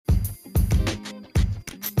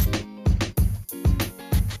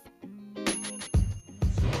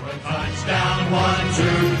One,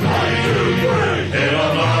 two, three. Hit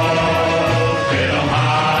 'em low, hit 'em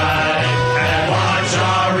high, and watch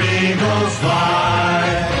our Eagles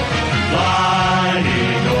fly. Fly,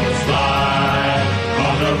 Eagles fly,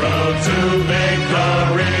 on the road to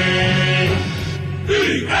victory.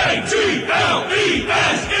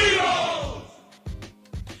 E-A-G-L-E-S, Eagles!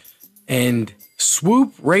 And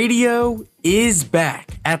Swoop Radio is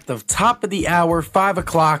back at the top of the hour, 5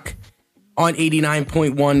 o'clock on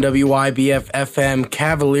 89.1 WIBF FM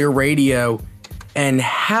Cavalier Radio. And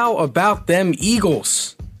how about them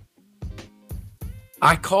Eagles?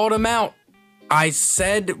 I called them out. I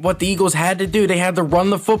said what the Eagles had to do. They had to run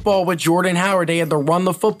the football with Jordan Howard. They had to run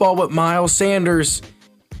the football with Miles Sanders.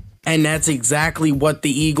 And that's exactly what the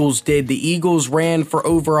Eagles did. The Eagles ran for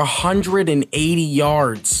over 180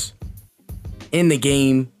 yards in the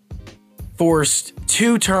game, forced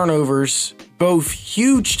 2 turnovers, both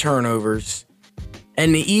huge turnovers,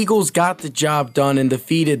 and the Eagles got the job done and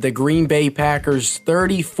defeated the Green Bay Packers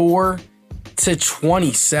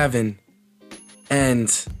 34-27.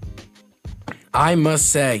 And I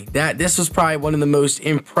must say that this was probably one of the most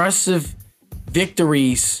impressive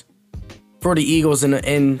victories for the Eagles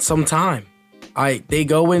in some time. They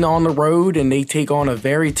go in on the road and they take on a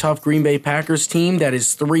very tough Green Bay Packers team that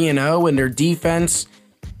is 3-0, and their defense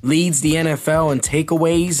leads the NFL in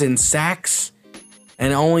takeaways and sacks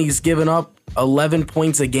and only has given up 11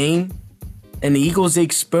 points a game. And the Eagles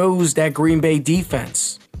exposed that Green Bay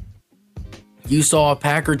defense. You saw a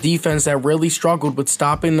Packer defense that really struggled with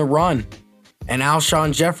stopping the run. And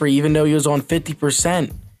Alshon Jeffrey, even though he was on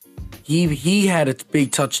 50%, he had a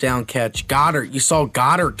big touchdown catch. You saw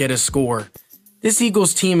Goddard get a score. This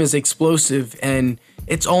Eagles team is explosive, and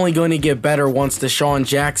it's only going to get better once Deshaun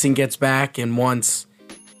Jackson gets back and once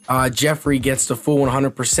Jeffrey gets the full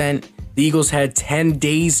 100%. The Eagles had 10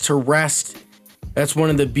 days to rest. That's one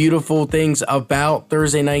of the beautiful things about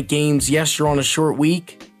Thursday night games. Yes, you're on a short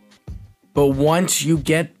week, but once you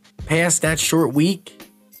get past that short week,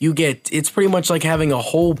 it's pretty much like having a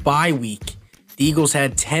whole bye week. The Eagles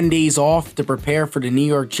had 10 days off to prepare for the New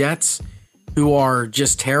York Jets, who are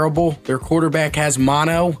just terrible. Their quarterback has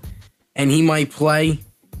mono, and he might play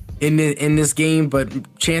in this game,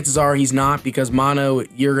 but chances are he's not, because mono,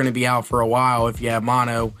 you're going to be out for a while if you have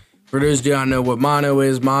mono. For those who do not know what mono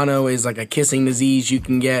is like a kissing disease you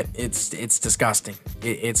can get. It's disgusting.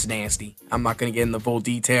 It's nasty. I'm not going to get into full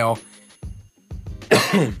detail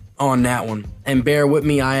on that one. And bear with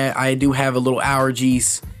me, I do have a little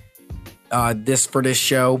allergies for this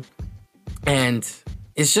show, and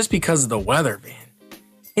it's just because of the weather, man.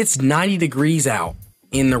 It's 90 degrees out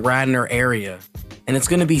in the Radnor area, and it's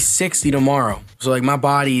going to be 60 tomorrow. So, my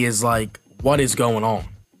body is like, what is going on?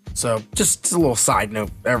 So, just a little side note,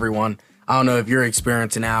 everyone. I don't know if you're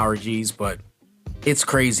experiencing allergies, but it's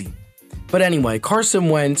crazy. But anyway, Carson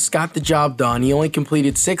Wentz got the job done. He only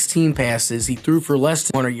completed 16 passes. He threw for less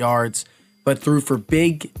than 100 yards, but threw for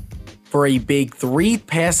a big 3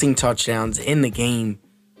 passing touchdowns in the game.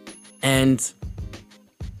 And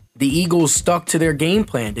the Eagles stuck to their game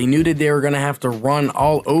plan. They knew that they were going to have to run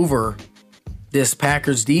all over this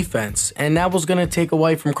Packers defense, and that was going to take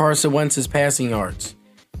away from Carson Wentz's passing yards.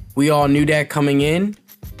 We all knew that coming in,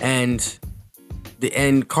 and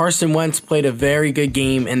Carson Wentz played a very good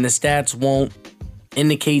game, and the stats won't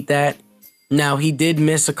indicate that. Now, he did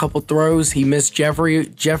miss a couple throws. He missed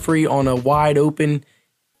Jeffrey on a wide open,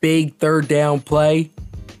 big 3rd down play.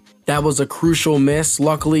 That was a crucial miss.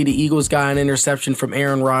 Luckily, the Eagles got an interception from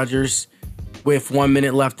Aaron Rodgers with 1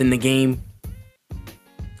 minute left in the game.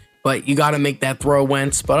 But you got to make that throw,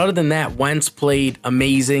 Wentz. But other than that, Wentz played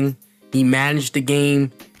amazing. He managed the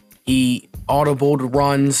game. He audibled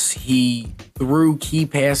runs. He threw key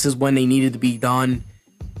passes when they needed to be done.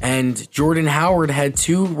 And Jordan Howard had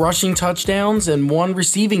 2 rushing touchdowns and 1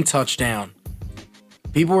 receiving touchdown.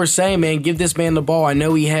 People were saying, man, give this man the ball. I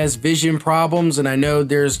know he has vision problems, and I know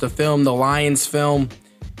there's the Lions film,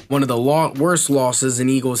 one of the worst losses in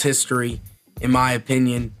Eagles history, in my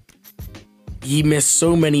opinion. He missed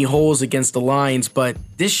so many holes against the Lions, but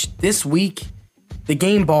this week, the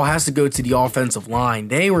game ball has to go to the offensive line.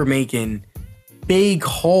 They were making big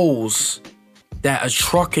holes that a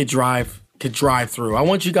truck could drive through. I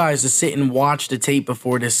want you guys to sit and watch the tape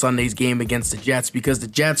before this Sunday's game against the Jets, because the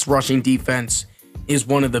Jets' rushing defense is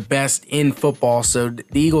one of the best in football. So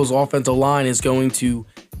the Eagles' offensive line is going to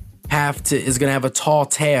have a tall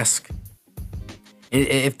task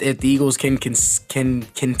if the Eagles can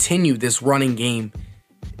continue this running game.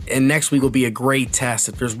 And next week will be a great test.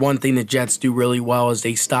 If there's one thing the Jets do really well, is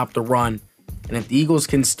they stop the run. And if the Eagles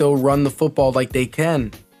can still run the football like they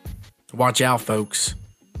can, watch out, folks.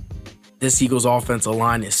 This Eagles offensive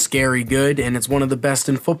line is scary good, and it's one of the best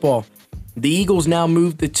in football. The Eagles now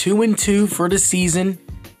moved to 2-2 for the season.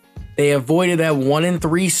 They avoided that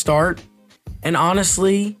 1-3 start. And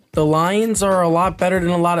honestly, the Lions are a lot better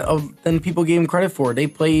than people gave them credit for. They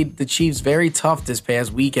played the Chiefs very tough this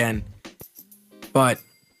past weekend. But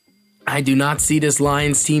I do not see this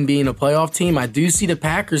Lions team being a playoff team. I do see the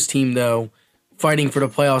Packers team, though, fighting for the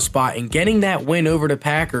playoff spot and getting that win over the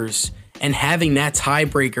Packers and having that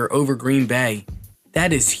tiebreaker over Green Bay.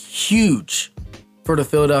 That is huge for the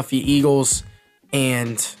Philadelphia Eagles.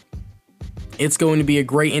 And it's going to be a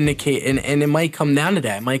great indicator, and it might come down to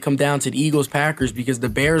that. It might come down to the Eagles-Packers because the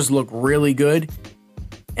Bears look really good.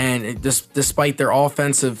 And despite their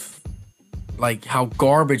offensive, like how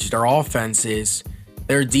garbage their offense is,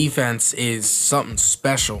 their defense is something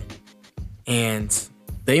special. And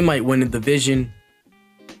they might win the division.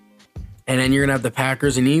 And then you're going to have the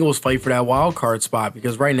Packers and Eagles fight for that wild card spot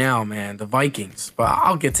because right now, man, the Vikings. But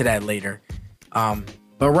I'll get to that later. But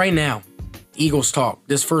right now, Eagles talk.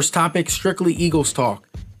 This first topic, strictly Eagles talk.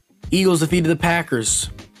 Eagles defeated the Packers.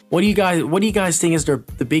 What do you guys think is the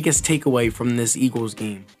biggest takeaway from this Eagles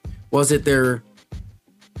game? Was it their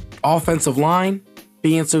offensive line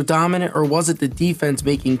being so dominant, or was it the defense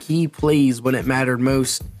making key plays when it mattered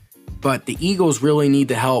most? But the Eagles really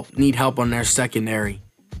need help on their secondary.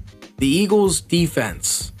 The Eagles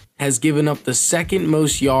defense has given up the second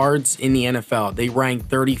most yards in the NFL. They rank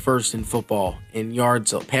 31st in football in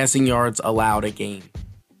passing yards allowed a game.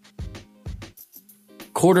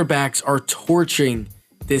 Quarterbacks are torching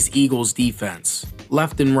this Eagles defense,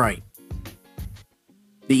 left and right.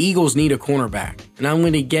 The Eagles need a cornerback, and I'm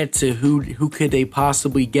going to get to who could they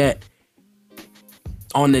possibly get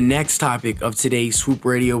on the next topic of today's Swoop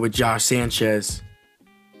Radio with Josh Sanchez.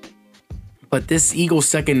 But this Eagles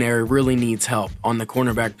secondary really needs help on the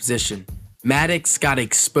cornerback position. Maddox got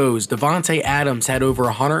exposed. Davante Adams had over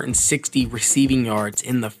 160 receiving yards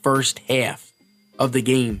in the first half of the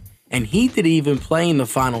game. And he didn't even play in the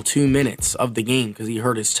final 2 minutes of the game because he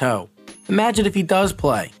hurt his toe. Imagine if he does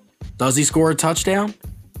play. Does he score a touchdown?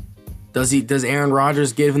 Does Aaron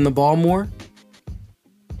Rodgers give him the ball more?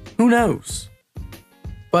 Who knows?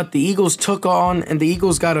 But the Eagles took on, and the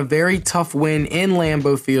Eagles got a very tough win in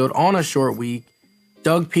Lambeau Field on a short week.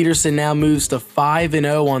 Doug Peterson now moves to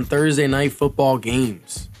 5-0 on Thursday night football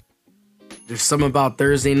games. There's something about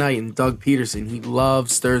Thursday night and Doug Peterson. He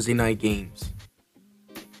loves Thursday night games.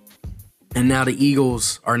 And now the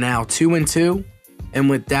Eagles are now 2-2. And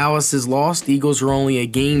with Dallas's loss, the Eagles are only a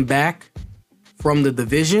game back from the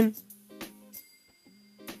division.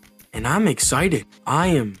 And I'm excited.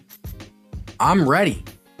 I'm ready.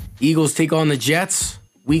 Eagles take on the Jets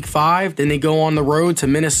week 5. Then they go on the road to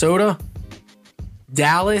Minnesota,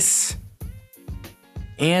 Dallas,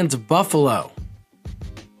 and Buffalo.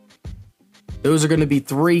 Those are going to be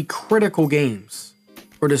 3 critical games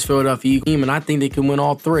for this Philadelphia Eagles team, and I think they can win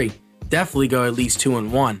all 3. Definitely go at least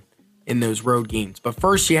 2-1 in those road games. But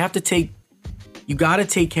first, you got to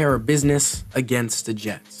take care of business against the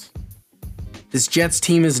Jets. This Jets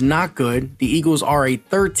team is not good. The Eagles are a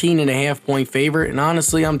 13.5 point favorite, and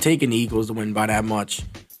honestly, I'm taking the Eagles to win by that much.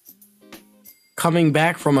 Coming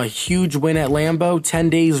back from a huge win at Lambeau, 10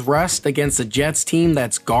 days rest against a Jets team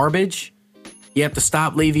that's garbage. You have to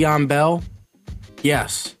stop Le'Veon Bell.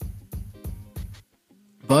 Yes.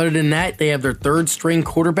 But other than that, they have their 3rd string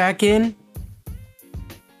quarterback in.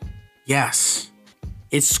 Yes.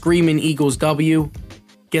 It's screaming Eagles W.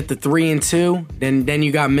 Get the 3-2. Then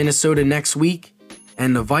you got Minnesota next week.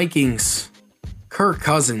 And the Vikings, Kirk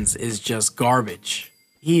Cousins is just garbage.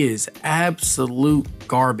 He is absolute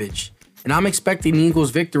garbage. And I'm expecting the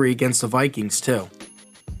Eagles victory against the Vikings too.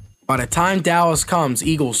 By the time Dallas comes,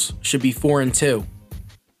 Eagles should be 4-2.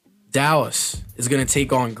 Dallas is going to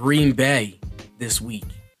take on Green Bay this week.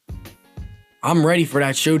 I'm ready for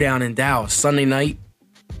that showdown in Dallas. Sunday night,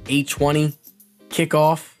 8:20,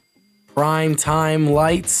 kickoff. Prime time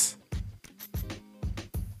lights.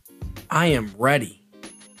 I am ready.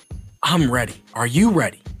 I'm ready. Are you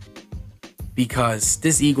ready? Because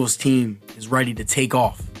this Eagles team is ready to take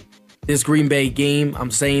off. This Green Bay game,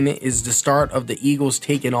 I'm saying it, is the start of the Eagles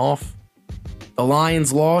taking off. The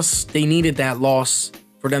Lions lost. They needed that loss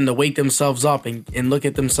for them to wake themselves up and look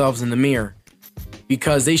at themselves in the mirror.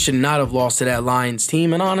 Because they should not have lost to that Lions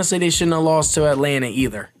team. And honestly, they shouldn't have lost to Atlanta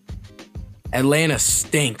either. Atlanta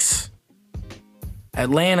stinks.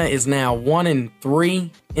 Atlanta is now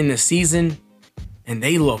 1-3 in the season, and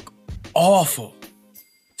they look awful.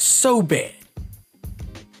 So bad.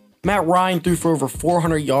 Matt Ryan threw for over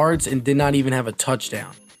 400 yards and did not even have a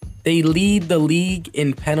touchdown. They lead the league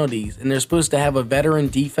in penalties, and they're supposed to have a veteran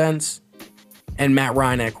defense and Matt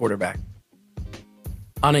Ryan at quarterback.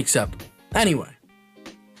 Unacceptable. Anyway,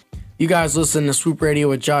 you guys listen to Swoop Radio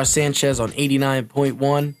with Josh Sanchez on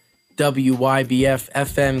 89.1 WYBF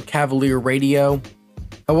FM Cavalier Radio.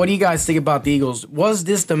 Now, what do you guys think about the Eagles? Was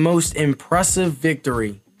this the most impressive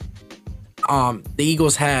victory the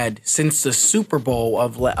Eagles had since the Super Bowl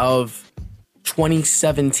of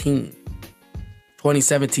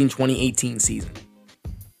 2017-2018 season?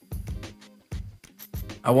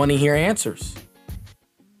 I want to hear answers.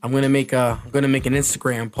 I'm gonna make an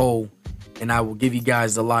Instagram poll, and I will give you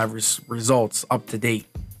guys the live results up to date.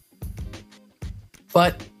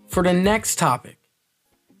 But for the next topic,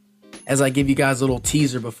 as I give you guys a little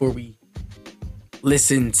teaser before we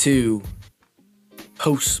listen to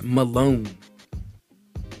Post Malone,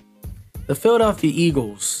 the Philadelphia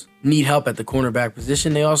Eagles need help at the cornerback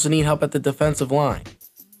position. They also need help at the defensive line.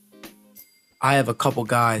 I have a couple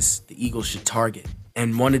guys the Eagles should target,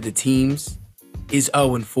 and one of the teams is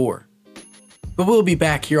 0-4. But we'll be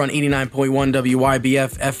back here on 89.1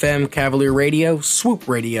 WYBF FM Cavalier Radio, Swoop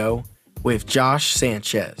Radio, with Josh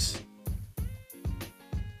Sanchez.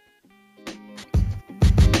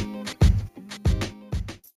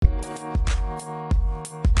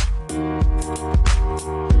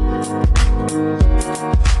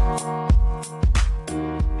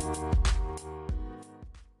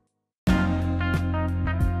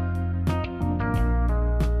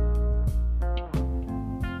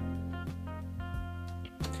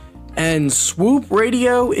 And Swoop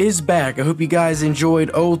Radio is back. I hope you guys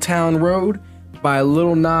enjoyed Old Town Road by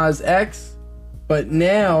Lil Nas X. But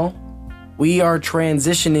now we are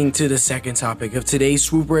transitioning to the second topic of today's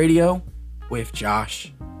Swoop Radio with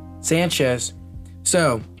Josh Sanchez.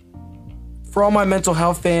 So, for all my mental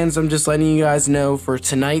health fans, I'm just letting you guys know for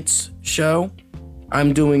tonight's show,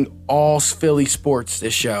 I'm doing all Philly sports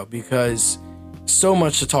this show because so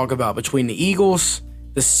much to talk about between the Eagles,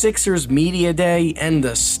 the Sixers Media Day, and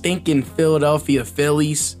the stinking Philadelphia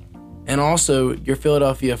Phillies. And also, your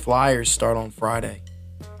Philadelphia Flyers start on Friday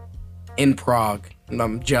in Prague. And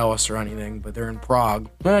I'm jealous or anything, but they're in Prague.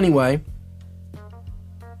 But anyway,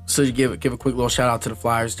 so to give a quick little shout out to the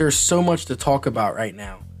Flyers. There's so much to talk about right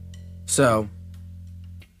now. So,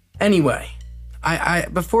 anyway, I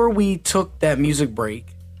before we took that music break,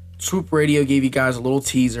 Swoop Radio gave you guys a little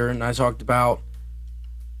teaser, and I talked about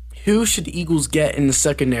who should the Eagles get in the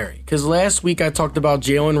secondary? Because last week I talked about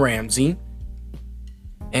Jalen Ramsey,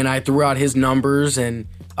 and I threw out his numbers, and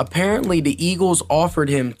apparently the Eagles offered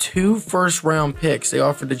him 2 first-round picks. They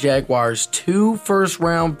offered the Jaguars 2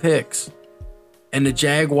 first-round picks, and the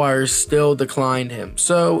Jaguars still declined him.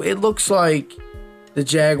 So it looks like the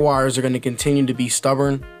Jaguars are going to continue to be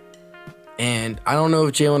stubborn, and I don't know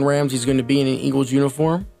if Jalen Ramsey is going to be in an Eagles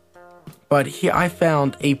uniform, but here I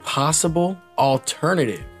found a possible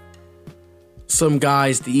alternative. Some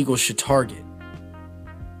guys the Eagles should target.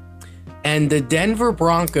 And the Denver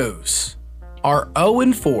Broncos are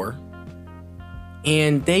 0-4,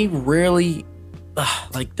 and they really,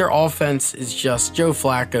 their offense is just, Joe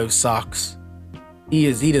Flacco sucks.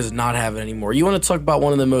 He does not have it anymore. You want to talk about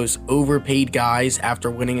one of the most overpaid guys after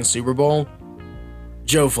winning a Super Bowl?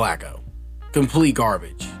 Joe Flacco. Complete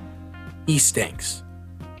garbage. He stinks.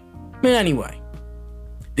 But anyway,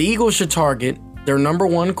 the Eagles should target their number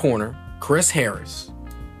 1 corner, Chris Harris.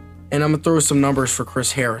 And I'm going to throw some numbers for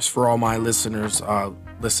Chris Harris for all my listeners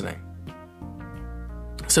listening.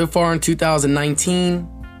 So far in 2019,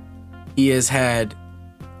 he has had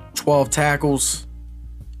 12 tackles,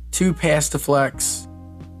 2 pass deflects,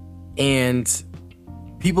 and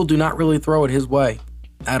people do not really throw it his way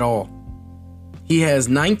at all. He has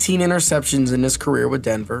 19 interceptions in his career with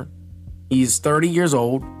Denver. He's 30 years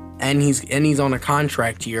old, and he's on a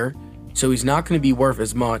contract year. So he's not going to be worth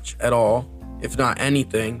as much at all, if not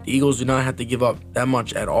anything. The Eagles do not have to give up that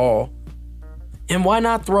much at all. And why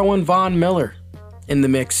not throw in Von Miller in the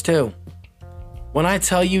mix too? When I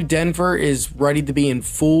tell you Denver is ready to be in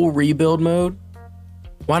full rebuild mode,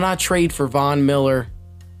 why not trade for Von Miller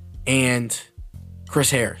and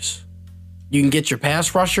Chris Harris? You can get your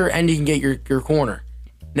pass rusher and you can get your corner.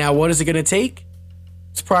 Now, what is it going to take?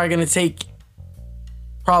 It's probably going to take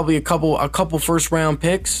a couple first round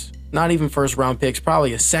picks. Not even first round picks,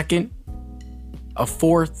 probably a second, a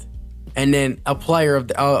fourth, and then a player of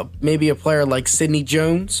maybe a player like Sidney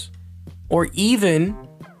Jones, or even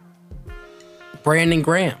Brandon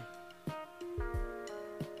Graham,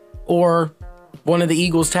 or one of the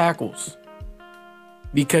Eagles tackles,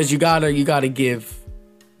 because you gotta give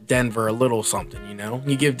Denver a little something, you know.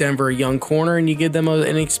 You give Denver a young corner and you give them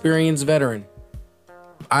an experienced veteran.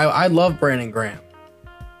 I love Brandon Graham.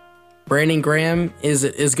 Brandon Graham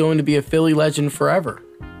is going to be a Philly legend forever.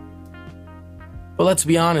 But let's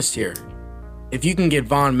be honest here. if you can get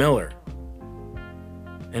Von Miller,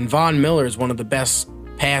 and Von Miller is one of the best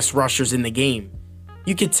pass rushers in the game,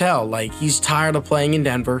 you could tell, like, he's tired of playing in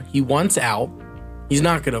Denver. He wants out. He's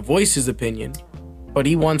not going to voice his opinion, but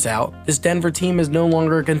he wants out. This Denver team is no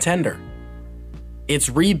longer a contender. It's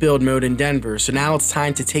rebuild mode in Denver, so now it's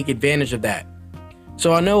time to take advantage of that.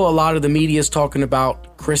 So I know a lot of the media is talking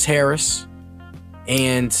about Chris Harris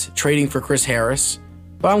and trading for Chris Harris,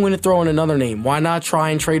 but I'm going to throw in another name. Why not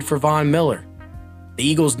try and trade for Von Miller? The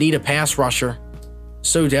Eagles need a pass rusher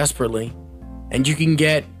so desperately, and you can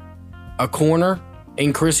get a corner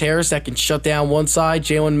in Chris Harris that can shut down one side.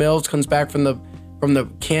 Jalen Mills comes back from the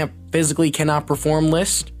camp physically cannot perform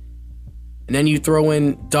list. And then you throw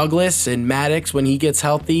in Douglas and Maddox when he gets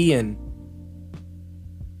healthy, and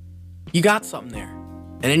you got something there.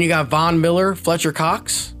 And then you got Von Miller, Fletcher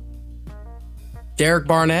Cox, Derek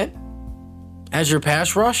Barnett as your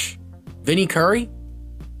pass rush, Vinny Curry.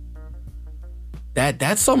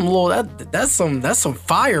 That's some little that's some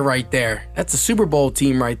fire right there. That's a Super Bowl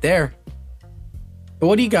team right there. But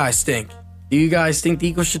what do you guys think? Do you guys think the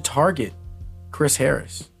Eagles should target Chris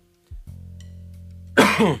Harris?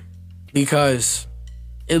 Because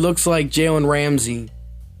it looks like Jalen Ramsey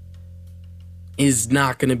is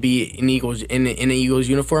not going to be in an Eagles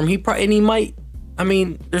uniform. He might. I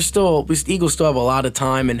mean, the Eagles still have a lot of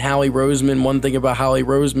time. And Howie Roseman. One thing about Howie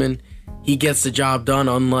Roseman, he gets the job done.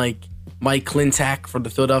 Unlike Mike Klintak for the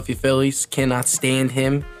Philadelphia Phillies, cannot stand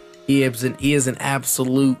him. He is an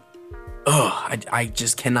absolute. I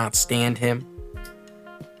just cannot stand him.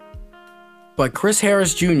 But Chris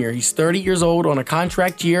Harris Jr., he's 30 years old on a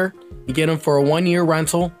contract year. You get him for a 1-year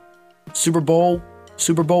rental. Super Bowl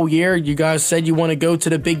year. You guys said you want to go to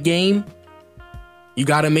the big game. You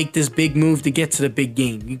got to make this big move to get to the big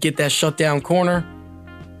game. You get that shutdown corner.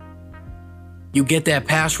 You get that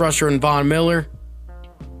pass rusher in Von Miller.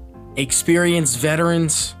 Experienced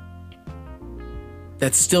veterans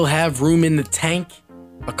that still have room in the tank.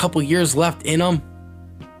 A couple years left in them.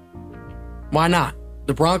 Why not?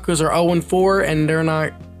 The Broncos are 0-4, and they're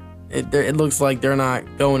not. It looks like they're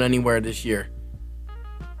not going anywhere this year.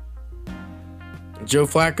 Joe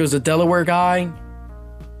Flacco's a Delaware guy,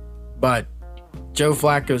 but Joe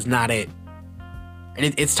Flacco's not it.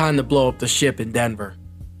 And it's time to blow up the ship in Denver.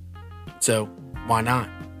 So why not?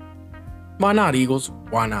 Why not, Eagles?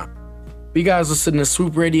 Why not? You guys listen to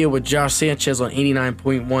Swoop Radio with Josh Sanchez on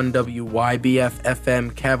 89.1 WYBF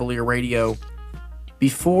FM Cavalier Radio.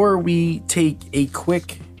 Before we take a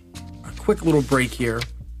quick little break here,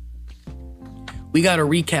 we got to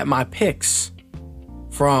recap my picks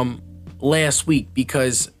from last week,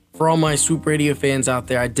 because for all my Swoop Radio fans out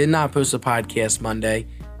there, I did not post a podcast Monday.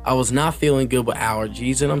 I was not feeling good with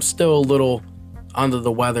allergies, and I'm still a little under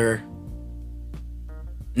the weather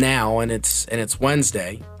now, and it's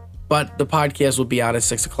Wednesday. But the podcast will be out at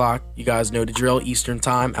 6 o'clock. You guys know the drill, Eastern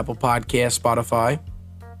Time, Apple Podcasts, Spotify.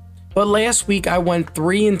 But last week, I went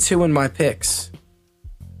 3-2 in my picks.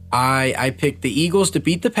 I picked the Eagles to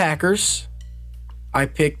beat the Packers. I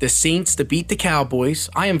picked the Saints to beat the Cowboys.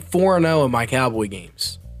 I am 4-0 in my Cowboy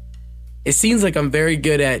games. It seems like I'm very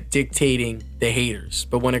good at dictating the haters,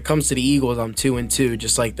 but when it comes to the Eagles, I'm 2-2,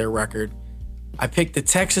 just like their record. I picked the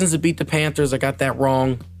Texans to beat the Panthers. I got that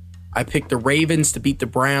wrong. I picked the Ravens to beat the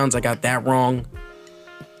Browns. I got that wrong.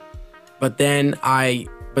 But then I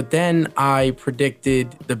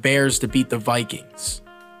predicted the Bears to beat the Vikings.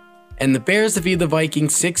 And the Bears defeated the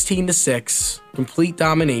Vikings 16-6. Complete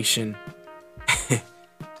domination.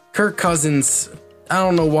 Kirk Cousins, I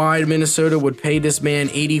don't know why Minnesota would pay this man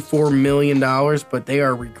 $84 million, but they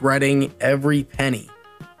are regretting every penny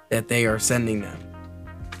that they are sending them.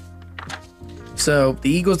 So the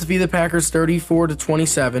Eagles defeated the Packers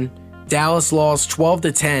 34-27. Dallas lost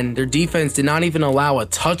 12-10. Their defense did not even allow a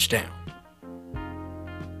touchdown.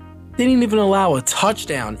 Didn't even allow a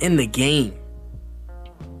touchdown in the game.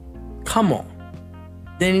 Come on.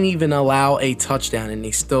 Didn't even allow a touchdown, and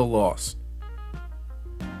they still lost.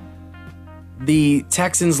 The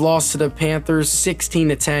Texans lost to the Panthers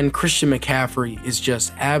 16-10. Christian McCaffrey is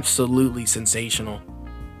just absolutely sensational.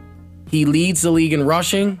 He leads the league in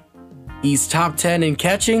rushing. He's top 10 in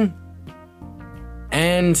catching.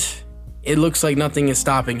 And it looks like nothing is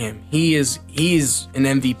stopping him. He is an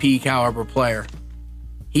MVP caliber player.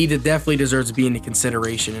 He definitely deserves to be in the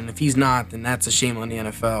consideration. And if he's not, then that's a shame on the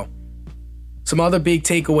NFL. Some other big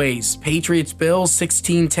takeaways. Patriots-Bills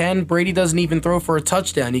 16-10. Brady doesn't even throw for a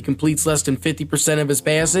touchdown. He completes less than 50% of his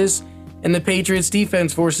passes. And the Patriots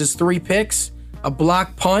defense forces 3 picks, a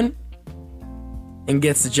block punt, and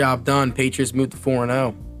gets the job done. Patriots move to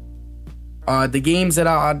 4-0. The games that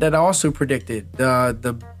I also predicted.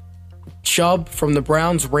 The Chubb from the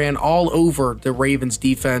Browns ran all over the Ravens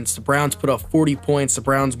defense. The Browns put up 40 points. The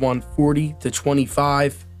Browns won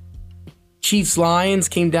 40-25. Chiefs Lions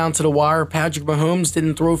came down to the wire. Patrick Mahomes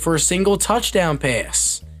didn't throw for a single touchdown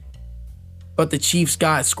pass. But the Chiefs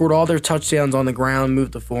scored all their touchdowns on the ground,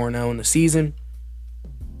 moved to 4-0 in the season.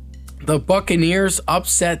 The Buccaneers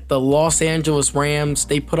upset the Los Angeles Rams.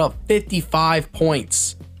 They put up 55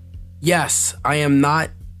 points. Yes, I'm not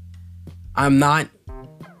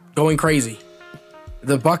going crazy.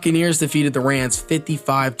 The Buccaneers defeated the Rams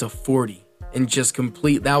 55-40 and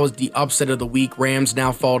that was the upset of the week. Rams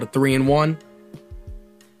now fall to 3-1.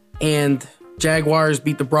 And Jaguars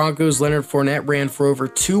beat the Broncos. Leonard Fournette ran for over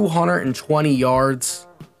 220 yards.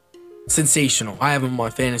 Sensational. I have him on my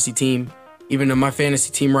fantasy team. Even though my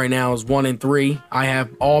fantasy team right now is 1-3, I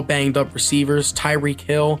have all banged up receivers: Tyreek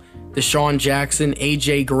Hill, Deshaun Jackson,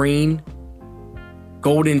 AJ Green,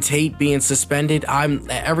 Golden Tate being suspended. I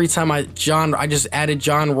just added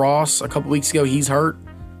John Ross a couple weeks ago. He's hurt.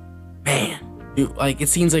 Man, it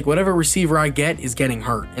seems like whatever receiver I get is getting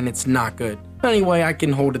hurt, and it's not good. But anyway, I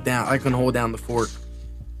can hold it down. I can hold down the fort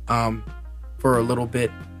for a little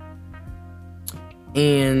bit.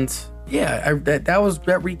 And yeah, that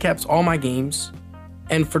recaps all my games.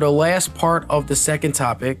 And for the last part of the second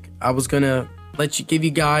topic, I was gonna give you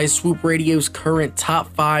guys Swoop Radio's current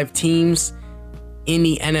top 5 teams in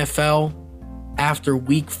the NFL after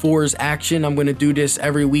week 4's action. I'm gonna do this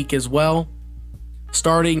every week as well.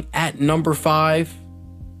 Starting at number 5,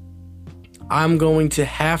 I'm going to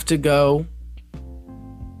have to go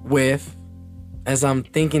with, as I'm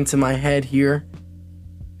thinking to my head here,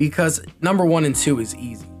 because number 1 and 2 is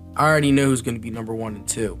easy. I already know who's going to be number 1 and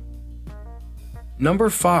 2. Number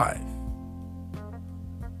 5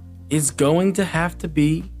 is going to have to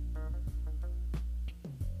be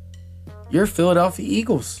your Philadelphia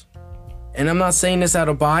Eagles. And I'm not saying this out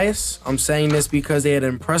of bias. I'm saying this because they had an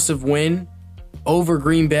impressive win over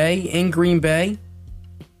Green Bay in Green Bay.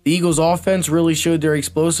 The Eagles offense really showed their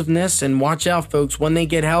explosiveness, and watch out, folks, when they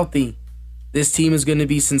get healthy, this team is going to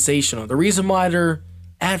be sensational. The reason why they're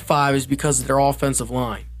at 5 is because of their offensive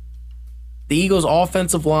line. The Eagles'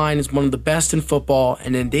 offensive line is one of the best in football,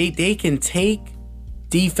 and then they can take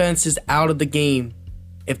defenses out of the game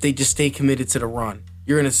if they just stay committed to the run.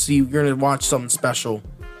 You're gonna watch something special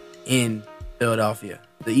in Philadelphia.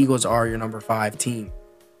 The Eagles are your number 5 team.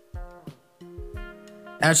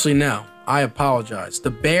 Actually, no, I apologize.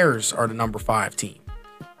 The Bears are the number 5 team.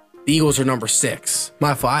 The Eagles are number 6.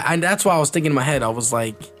 My fault. That's why I was thinking in my head. I was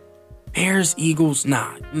like, Bears, Eagles,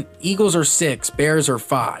 nah. Eagles are 6, Bears are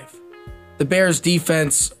 5. The Bears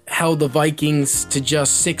defense held the Vikings to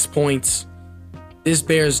just 6 points. This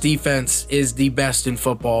Bears defense is the best in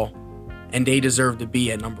football, and they deserve to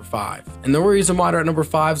be at number 5. And the reason why they're at number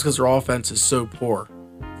 5 is because their offense is so poor.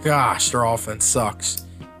 Gosh, their offense sucks.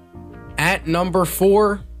 At number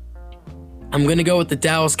 4, I'm going to go with the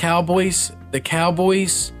Dallas Cowboys. The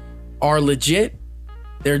Cowboys are legit.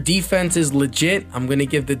 Their defense is legit. I'm going to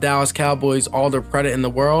give the Dallas Cowboys all their credit in the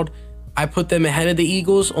world. I put them ahead of the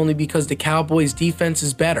Eagles only because the Cowboys' defense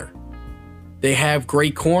is better. They have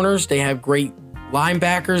great corners. They have great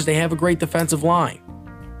linebackers. They have a great defensive line.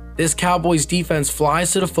 This Cowboys defense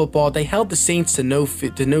flies to the football. They held the Saints to no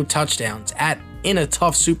touchdowns in a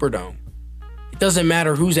tough Superdome. It doesn't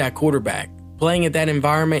matter who's at quarterback. Playing at that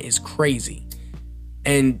environment is crazy.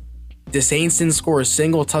 And the Saints didn't score a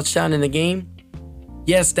single touchdown in the game.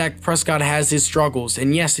 Yes, Dak Prescott has his struggles.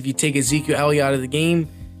 And yes, if you take Ezekiel Elliott out of the game,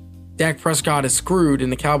 Dak Prescott is screwed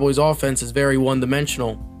and the Cowboys offense is very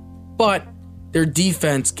one-dimensional. But their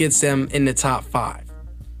defense gets them in the top 5.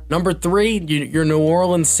 Number 3, your New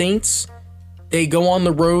Orleans Saints. They go on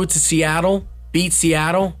the road to Seattle, beat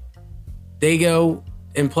Seattle. They go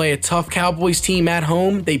and play a tough Cowboys team at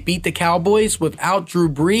home. They beat the Cowboys without Drew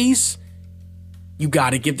Brees. You got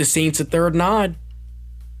to give the Saints a third nod.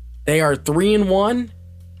 They are 3-1,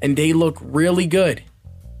 and they look really good.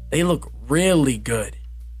 They look really good.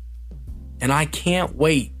 And I can't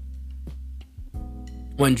wait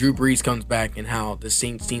when Drew Brees comes back and how the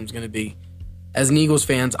Saints team's going to be. As an Eagles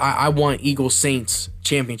fans, I want Eagles-Saints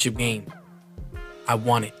championship game. I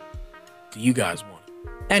want it. Do you guys want it?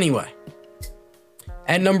 Anyway,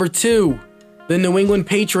 at number 2, the New England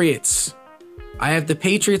Patriots. I have the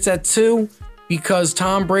Patriots at 2 because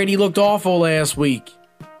Tom Brady looked awful last week.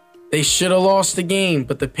 They should have lost the game,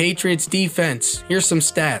 but the Patriots defense, here's some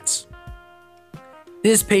stats.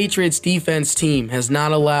 This Patriots defense team has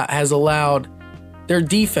allowed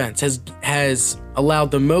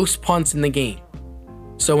the most punts in the game.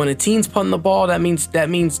 So when a team's punting the ball, that means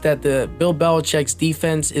that the Bill Belichick's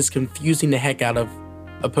defense is confusing the heck out of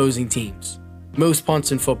opposing teams. Most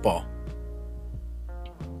punts in football.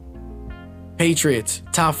 Patriots,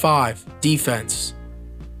 top 5 defense.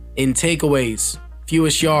 In takeaways,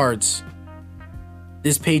 fewest yards.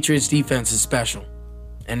 This Patriots defense is special.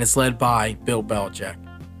 And it's led by Bill Belichick.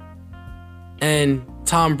 And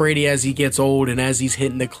Tom Brady, as he gets old and as he's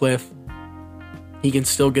hitting the cliff, he can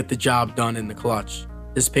still get the job done in the clutch.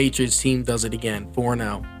 This Patriots team does it again,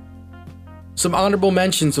 4-0. Some honorable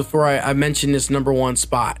mentions before I mention this number 1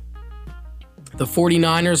 spot. The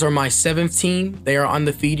 49ers are my 7th team. They are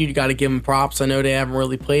undefeated. You got to give them props. I know they haven't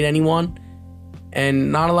really played anyone, and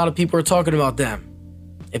not a lot of people are talking about them.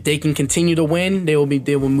 If they can continue to win, they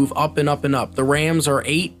will move up and up and up. The Rams are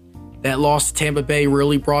 8. That loss to Tampa Bay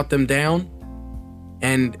really brought them down.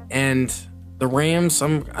 And the Rams,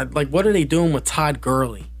 I'm like, what are they doing with Todd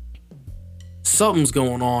Gurley? Something's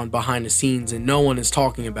going on behind the scenes and no one is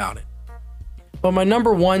talking about it. But my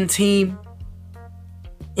number 1 team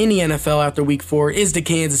in the NFL after week 4 is the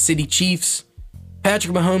Kansas City Chiefs.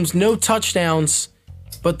 Patrick Mahomes, no touchdowns,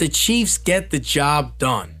 but the Chiefs get the job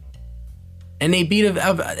done. And they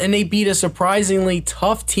beat a surprisingly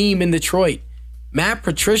tough team in Detroit. Matt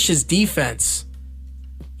Patricia's defense,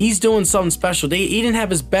 he's doing something special. He didn't have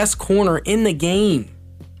his best corner in the game.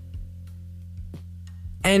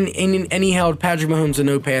 And he held Patrick Mahomes to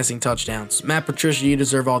no passing touchdowns. Matt Patricia, you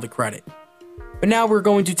deserve all the credit. But now we're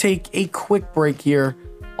going to take a quick break here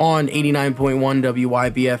on 89.1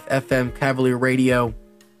 WYBF FM Cavalier Radio.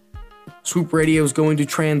 Swoop Radio is going to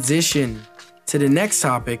transition to the next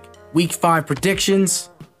topic, Week 5 predictions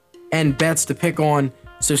and bets to pick on.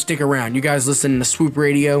 So stick around. You guys listen to Swoop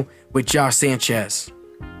Radio with Josh Sanchez.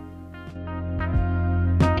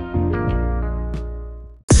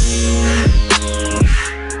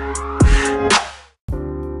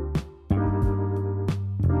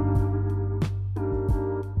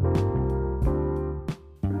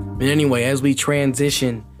 But anyway, as we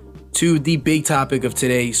transition to the big topic of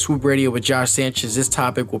today, Swoop Radio with Josh Sanchez, this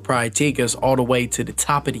topic will probably take us all the way to the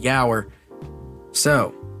top of the hour.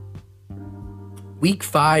 So, Week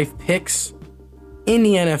 5 picks in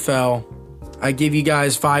the NFL. I give you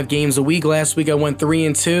guys 5 games a week. Last week I went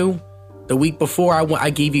 3-2. The week before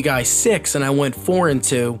I gave you guys 6 and I went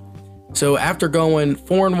 4-2. So after going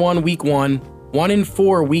 4-1 week 1,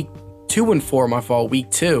 1-4 week 2-4, my fault,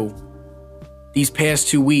 week 2. These past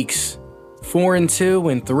 2 weeks, 4-2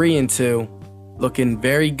 and 3-2, looking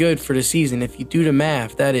very good for the season. If you do the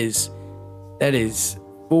math, that is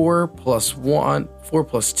 4 plus 1, 4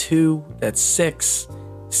 plus 2, that's 6.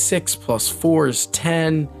 6 plus 4 is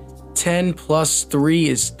 10. 10 plus 3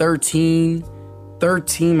 is 13.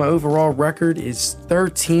 13, my overall record is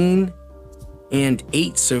 13 and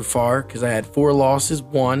 8 so far, because I had 4 losses,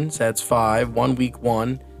 1, so that's 5. 1 week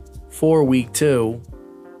 1, 4 week 2.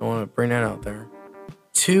 I want to bring that out there.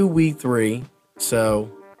 2 week 3,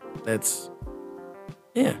 so that's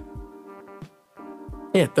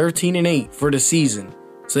 13 and 8 for the season.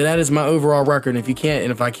 So that is my overall record. And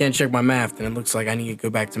if I can't check my math, then it looks like I need to go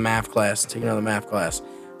back to math class and take another math class.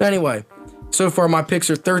 But anyway, so far my picks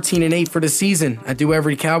are 13 and 8 for the season. I do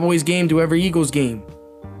every Cowboys game, do every Eagles game.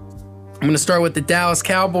 I'm going to start with the Dallas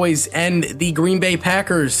Cowboys and the Green Bay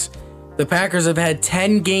Packers. The Packers have had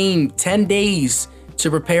 10 days to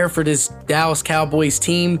prepare for this Dallas Cowboys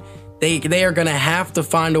team. They are going to have to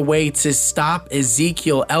find a way to stop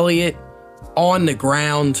Ezekiel Elliott on the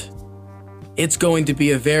ground. It's going to be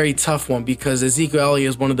a very tough one because Ezekiel Elliott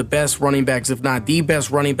is one of the best running backs, if not the best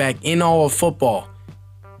running back in all of football.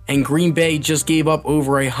 And Green Bay just gave up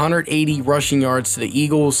over 180 rushing yards to the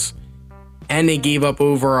Eagles, and they gave up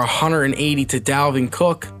over 180 to Dalvin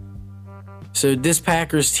Cook. So this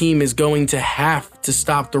Packers team is going to have to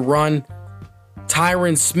stop the run.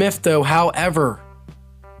 Tyron Smith, though, however,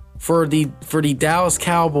 for the Dallas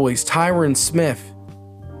Cowboys, Tyron Smith,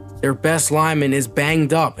 their best lineman, is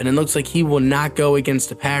banged up, and it looks like he will not go against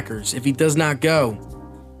the Packers. If he does not go,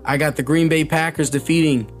 I got the Green Bay Packers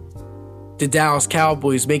defeating the Dallas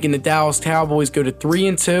Cowboys, making the Dallas Cowboys go to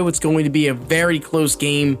 3-2. It's going to be a very close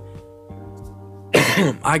game.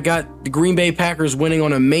 I got the Green Bay Packers winning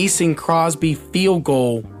on a Mason Crosby field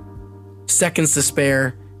goal, seconds to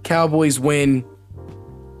spare. Cowboys win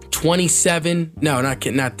 27. No, not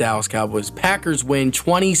Dallas Cowboys. Packers win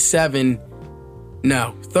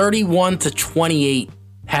 31-28.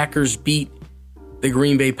 Packers beat the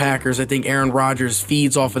Green Bay Packers. I think Aaron Rodgers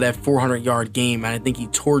feeds off of that 400-yard game, and I think he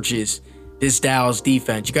torches this Dallas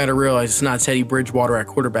defense. You got to realize it's not Teddy Bridgewater at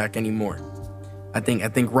quarterback anymore. I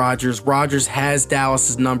think Rodgers has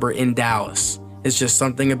Dallas's number in Dallas. It's just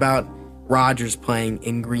something about Rodgers playing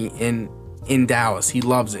in Dallas. He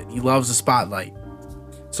loves it. He loves the spotlight.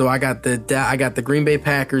 So I got the Green Bay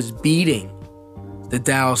Packers beating the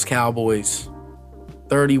Dallas Cowboys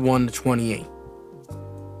 31-28.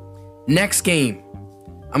 Next game,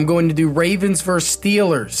 I'm going to do Ravens versus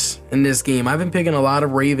Steelers in this game. I've been picking a lot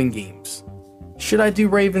of Raven games. Should I do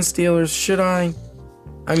Ravens Steelers? Should I?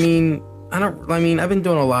 I've been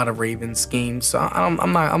doing a lot of Ravens games, so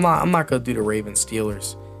I'm not gonna do the Ravens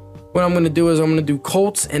Steelers. What I'm gonna do is I'm gonna do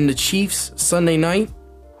Colts and the Chiefs Sunday night.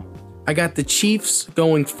 I got the Chiefs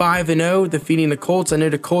going 5-0, defeating the Colts. I know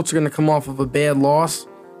the Colts are gonna come off of a bad loss,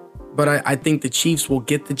 but I think the Chiefs will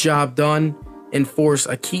get the job done and force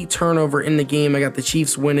a key turnover in the game. I got the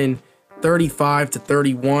Chiefs winning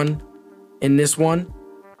 35-31 in this one.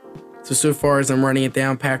 So far as I'm writing it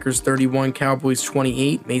down, Packers 31, Cowboys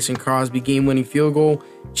 28. Mason Crosby game-winning field goal.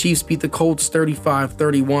 Chiefs beat the Colts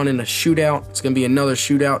 35-31 in a shootout. It's going to be another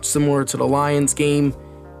shootout similar to the Lions game.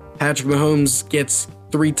 Patrick Mahomes gets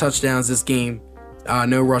 3 touchdowns this game.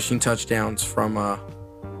 No rushing touchdowns from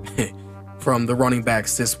from the running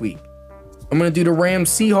backs this week. I'm going to do the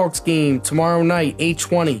Rams-Seahawks game tomorrow night,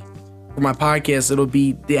 8:20. For my podcast, it'll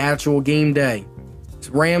be the actual game day. The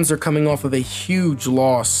Rams are coming off of a huge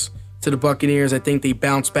loss to the Buccaneers. I think they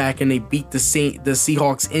bounced back and they beat the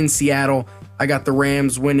Seahawks in Seattle. I got the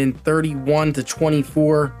Rams winning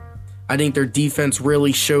 31-24. I think their defense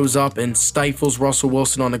really shows up and stifles Russell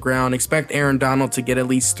Wilson on the ground. Expect Aaron Donald to get at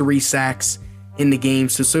least 3 sacks in the game.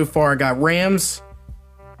 So far I got Rams,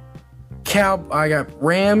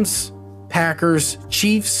 Packers,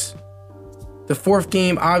 Chiefs. The fourth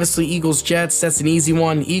game, obviously Eagles-Jets. That's an easy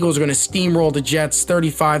one. Eagles are going to steamroll the Jets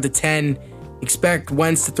 35-10. Expect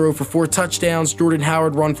Wentz to throw for 4 touchdowns. Jordan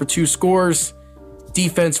Howard run for 2 scores.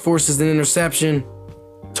 Defense forces an interception.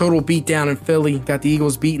 Total beatdown in Philly. Got the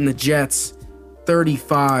Eagles beating the Jets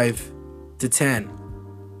 35-10.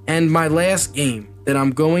 And my last game that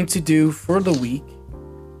I'm going to do for the week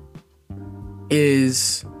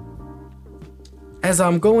is, as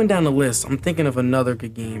I'm going down the list, I'm thinking of another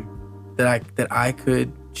good game that I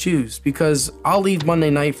could choose, because I'll leave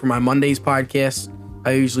Monday night for my Mondays podcast.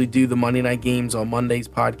 I usually do the Monday night games on Monday's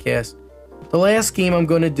podcast. The last game I'm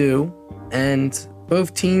going to do, and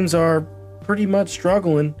both teams are pretty much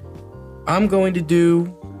struggling, I'm going to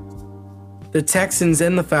do the Texans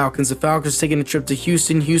and the Falcons. The Falcons taking a trip to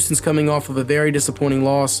Houston. Houston's coming off of a very disappointing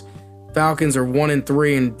loss. Falcons are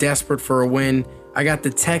 1-3 and desperate for a win. I got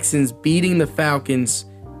the Texans beating the Falcons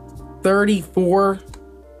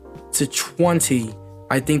 34-20.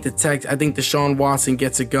 I think Deshaun Watson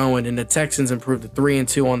gets it going, and the Texans improve to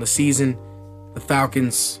 3-2 on the season. The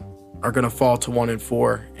Falcons are going to fall to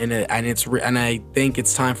 1-4, and I think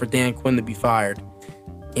it's time for Dan Quinn to be fired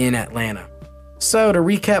in Atlanta. So to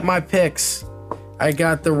recap my picks, I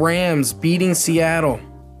got the Rams beating Seattle.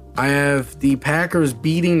 I have the Packers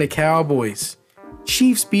beating the Cowboys,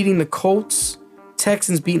 Chiefs beating the Colts,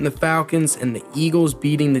 Texans beating the Falcons, and the Eagles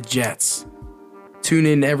beating the Jets. Tune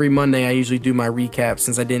in every Monday. I usually do my recap.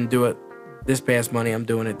 Since I didn't do it this past Monday, I'm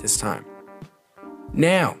doing it this time.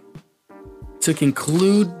 Now, to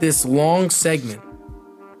conclude this long segment,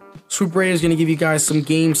 Swoop Radio is going to give you guys some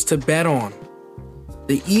games to bet on.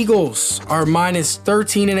 The Eagles are minus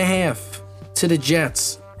 13.5 to the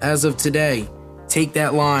Jets as of today. Take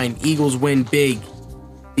that line. Eagles win big.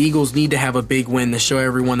 The Eagles need to have a big win to show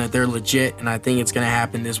everyone that they're legit, and I think it's going to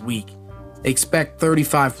happen this week. Expect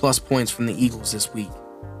 35 plus points from the Eagles this week.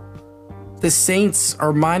 The Saints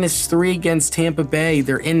are minus 3 against Tampa Bay.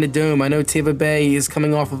 They're in the Dome. I know Tampa Bay is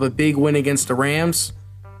coming off of a big win against the Rams,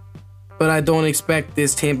 but I don't expect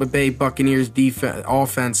this Tampa Bay Buccaneers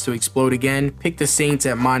offense to explode again. Pick the Saints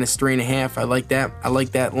at minus 3.5. I like that. I like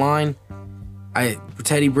that line.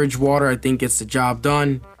 Teddy Bridgewater, I think, gets the job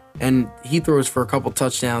done, and he throws for a couple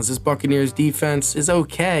touchdowns. This Buccaneers defense is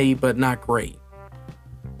okay, but not great.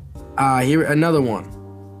 Here, another one.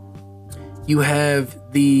 You have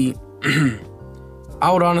the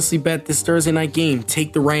I would honestly bet this Thursday night game.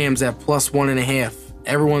 Take the Rams at plus 1.5.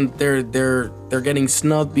 Everyone, they're getting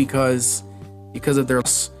snubbed because of their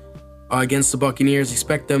against the Buccaneers.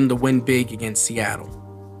 Expect them to win big against Seattle.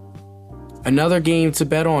 Another game to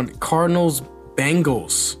bet on: Cardinals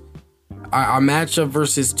Bengals. A matchup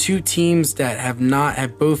versus two teams that have not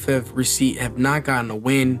gotten a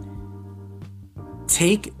win.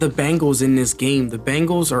 Take the Bengals in this game. The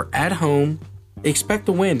Bengals are at home. Expect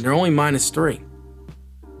to win. They're only minus 3.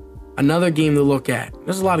 Another game to look at.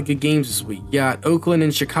 There's a lot of good games this week. You got Oakland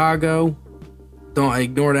and Chicago. Don't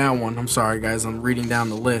ignore that one. I'm sorry, guys. I'm reading down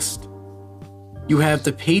the list. You have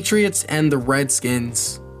the Patriots and the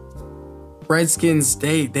Redskins. Redskins,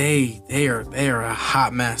 they are a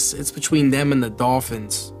hot mess. It's between them and the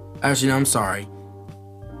Dolphins. Actually, no, I'm sorry.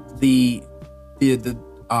 The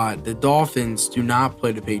Dolphins do not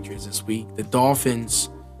play the Patriots this week. The Dolphins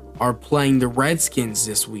are playing the Redskins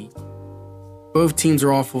this week. Both teams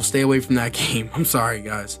are awful. Stay away from that game. I'm sorry,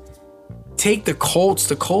 guys. Take the Colts.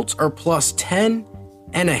 The Colts are plus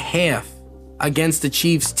 10.5 against the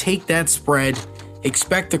Chiefs. Take that spread.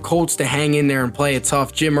 Expect the Colts to hang in there and play it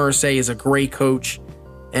tough. Jim Irsay is a great coach.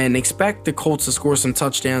 And expect the Colts to score some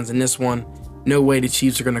touchdowns in this one. No way the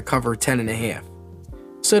Chiefs are going to cover 10.5.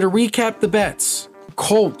 So to recap the bets,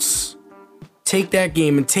 Colts, take that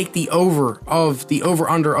game and take the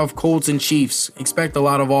over-under of Colts and Chiefs. Expect a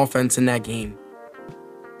lot of offense in that game.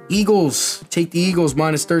 Eagles, take the Eagles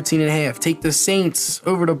minus 13.5. Take the Saints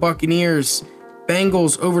over the Buccaneers.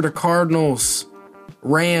 Bengals over the Cardinals.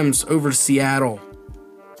 Rams over to Seattle.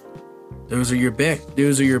 Those are your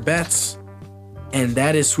bets. And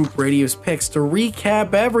that is Swoop Radio's picks. To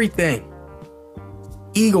recap everything,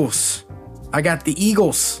 Eagles. I got the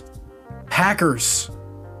Eagles, Packers,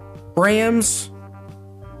 Rams,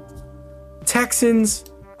 Texans,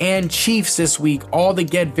 and Chiefs this week. All to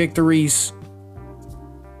get victories.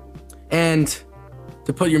 And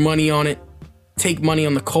to put your money on it, take money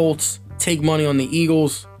on the Colts, take money on the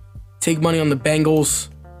Eagles, take money on the Bengals.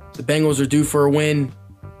 The Bengals are due for a win.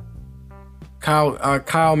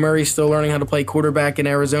 Kyle Murray still learning how to play quarterback in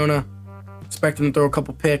Arizona. Expect him to throw a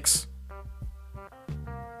couple picks.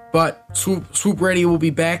 But Swoop Radio will be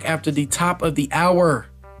back after the top of the hour.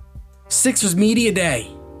 Sixers Media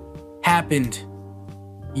Day happened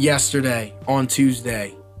yesterday on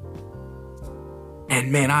Tuesday.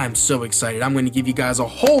 And man, I am so excited. I'm going to give you guys a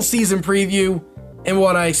whole season preview and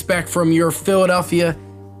what I expect from your Philadelphia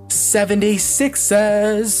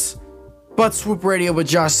 76ers. But Swoop Radio with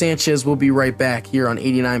Josh Sanchez will be right back here on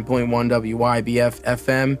 89.1 WYBF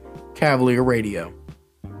FM Cavalier Radio.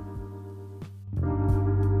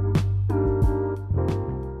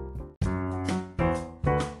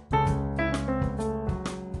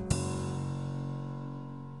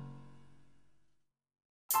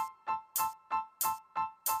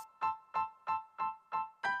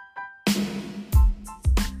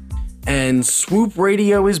 And Swoop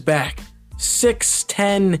Radio is back.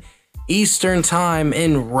 6:10 Eastern Time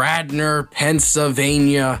in Radnor,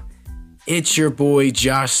 Pennsylvania. It's your boy,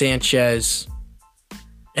 Josh Sanchez.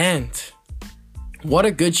 And what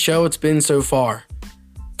a good show it's been so far.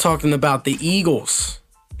 Talking about the Eagles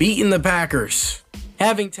beating the Packers,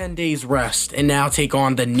 having 10 days rest, and now take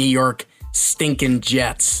on the New York stinking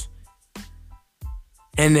Jets.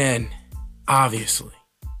 And then, obviously,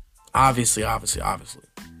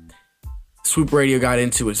 Swoop Radio got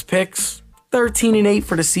into his picks. 13-8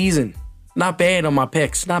 for the season. Not bad on my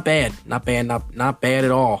picks. Not bad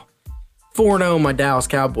at all. 4-0 my Dallas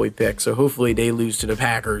Cowboy pick. So hopefully they lose to the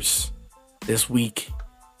Packers this week.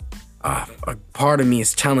 A part of me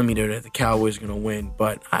is telling me that the Cowboys are going to win,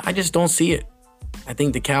 but I just don't see it. I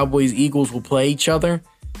think the Cowboys-Eagles will play each other.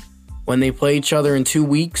 When they play each other in 2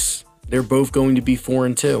 weeks, they're both going to be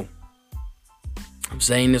 4-2. I'm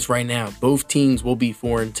saying this right now. Both teams will be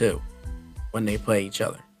 4-2 when they play each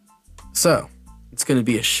other. So, it's going to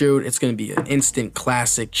be it's going to be an instant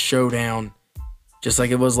classic showdown, just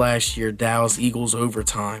like it was last year, Dallas Eagles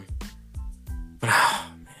overtime. But,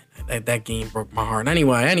 man, that game broke my heart.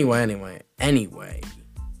 Anyway,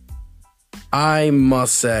 I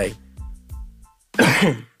must say,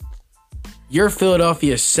 your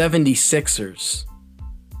Philadelphia 76ers,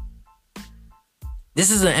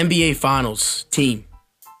 this is an NBA Finals team.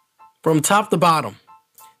 From top to bottom.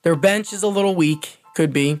 Their bench is a little weak.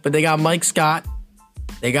 Could be, but they got Mike Scott.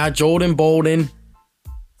 They got Jordan Bolden.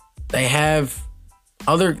 They have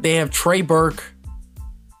Trey Burke.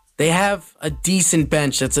 They have a decent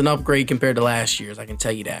bench that's an upgrade compared to last year's, I can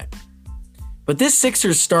tell you that. But this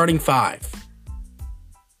Sixers starting five,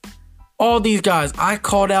 all these guys, I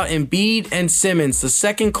called out Embiid and Simmons the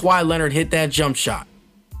second Kawhi Leonard hit that jump shot.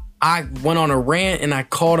 I went on a rant and I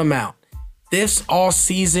called them out. This all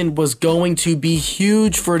season was going to be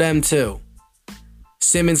huge for them too.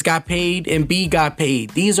 Simmons got paid, Embiid got paid.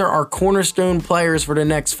 These are our cornerstone players for the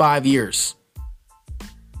next 5 years.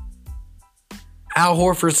 Al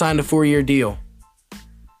Horford signed a 4-year deal,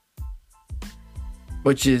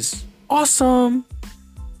 which is awesome.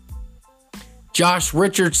 Josh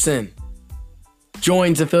Richardson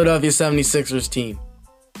joins the Philadelphia 76ers team.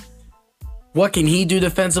 What can he do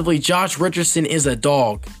defensively? Josh Richardson is a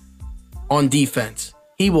dog on defense.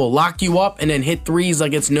 He will lock you up and then hit threes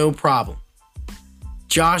like it's no problem.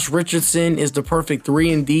 Josh Richardson is the perfect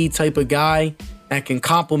 3-and-D type of guy that can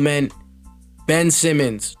complement Ben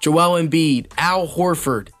Simmons, Joel Embiid, Al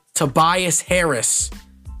Horford, Tobias Harris.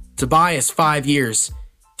 Tobias, 5 years.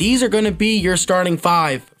 These are going to be your starting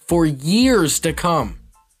five for years to come.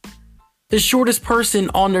 The shortest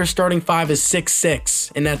person on their starting five is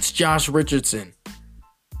 6'6", and that's Josh Richardson.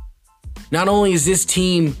 Not only is this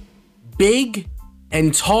team big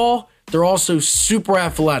and tall, they're also super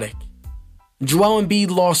athletic. Joel Embiid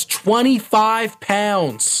lost 25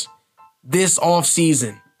 pounds this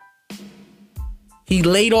offseason. He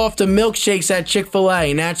laid off the milkshakes at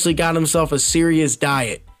Chick-fil-A and actually got himself a serious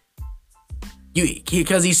diet.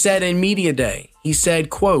 Because he said in media day, he said,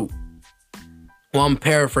 quote, well, I'm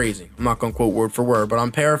paraphrasing. I'm not going to quote word for word, but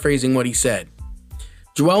I'm paraphrasing what he said.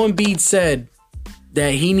 Joel Embiid said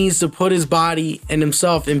that he needs to put his body and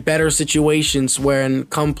himself in better situations when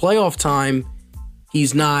come playoff time,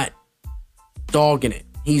 he's not dogging it.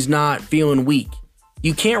 He's not feeling weak.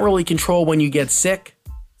 You can't really control when you get sick,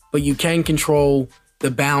 but you can control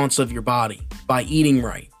the balance of your body by eating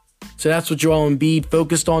right. So that's what Joel Embiid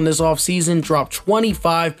focused on this offseason. Dropped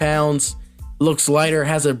 25 pounds, looks lighter,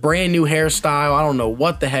 has a brand new hairstyle. I don't know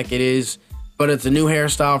what the heck it is, but it's a new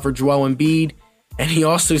hairstyle for Joel Embiid. And he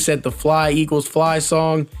also said the Fly Eagles Fly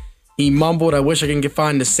song. He mumbled, I wish I can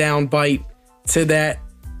find the sound bite to that.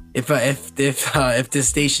 If this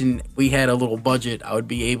station, we had a little budget, I would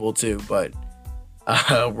be able to, but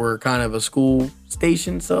we're kind of a school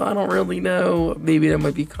station, so I don't really know. Maybe that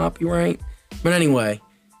might be copyright. But anyway,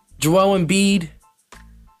 Joel Embiid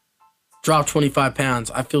dropped 25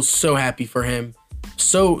 pounds. I feel so happy for him.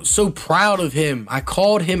 So proud of him. I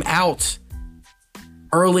called him out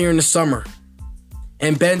earlier in the summer.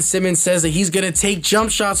 And Ben Simmons says that he's going to take jump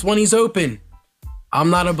shots when he's open. I'm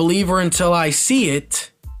not a believer until I see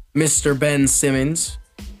it, Mr. Ben Simmons.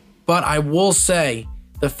 But I will say,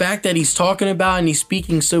 the fact that he's talking about and he's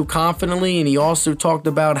speaking so confidently, and he also talked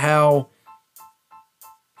about how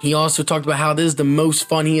this is the most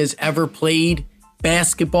fun he has ever played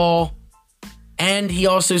basketball. And he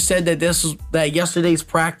also said that yesterday's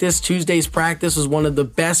practice, Tuesday's practice, was one of the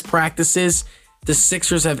best practices the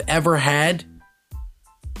Sixers have ever had.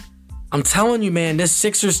 I'm telling you, man, this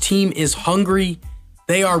Sixers team is hungry.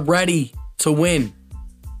 They are ready to win.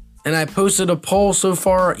 And I posted a poll so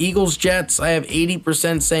far, Eagles, Jets. I have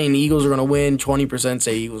 80% saying the Eagles are going to win, 20%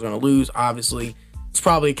 say Eagles are going to lose. Obviously, it's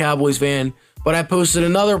probably a Cowboys fan. But I posted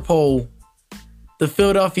another poll. The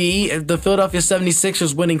Philadelphia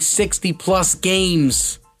 76ers winning 60-plus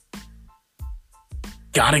games.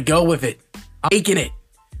 Gotta go with it. I'm taking it.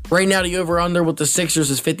 Right now, the over-under with the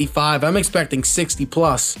Sixers is 55. I'm expecting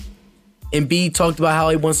 60-plus. Embiid talked about how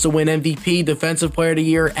he wants to win MVP, Defensive Player of the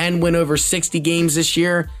Year, and win over 60 games this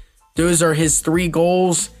year. Those are his 3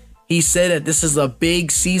 goals. He said that this is a big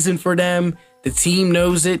season for them. The team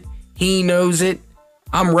knows it. He knows it.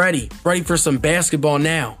 I'm ready for some basketball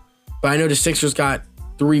now. But I know the Sixers got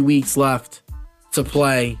 3 weeks left to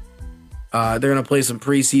play. They're going to play some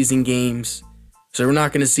preseason games. So we're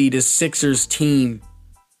not going to see the Sixers team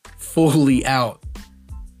fully out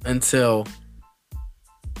until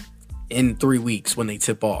in 3 weeks when they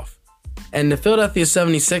tip off. And the Philadelphia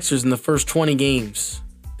 76ers in the first 20 games,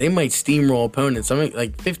 they might steamroll opponents. I mean,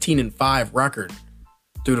 like 15-5 record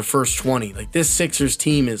through the first 20. Like, this Sixers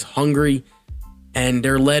team is hungry, and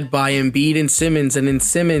they're led by Embiid and Simmons. And in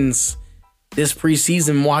Simmons, this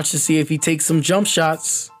preseason, watch to see if he takes some jump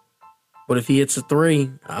shots. What if he hits a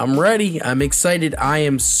 3? I'm ready. I'm excited. I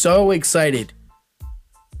am so excited.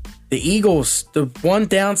 The Eagles, the one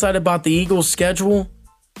downside about the Eagles' schedule,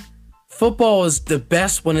 football is the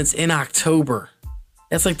best when it's in October.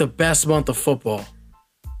 That's like the best month of football.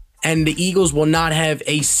 And the Eagles will not have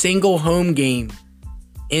a single home game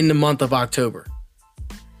in the month of October.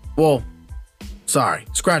 Well, sorry,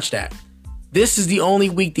 scratch that. This is the only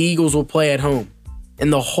week the Eagles will play at home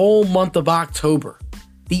in the whole month of October.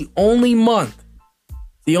 The only month,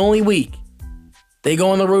 the only week. They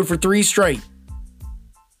go on the road for 3 straight.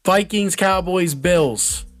 Vikings, Cowboys,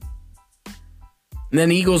 Bills. And then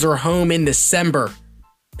the Eagles are home in December.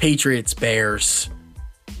 Patriots, Bears.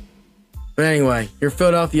 But anyway, your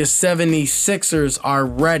Philadelphia 76ers are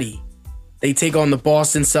ready. They take on the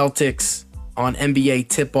Boston Celtics on NBA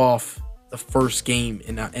tip-off, the first game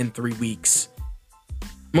in 3 weeks. I'm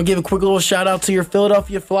going to give a quick little shout out to your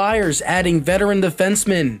Philadelphia Flyers, adding veteran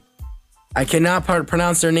defensemen. I cannot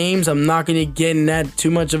pronounce their names. I'm not going to get in that too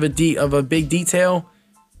much of a big detail.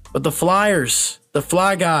 But the Flyers, the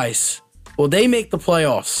Fly Guys, will they make the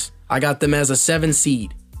playoffs? I got them as a 7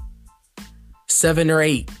 seed. 7 or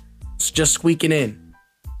 8. It's just squeaking in.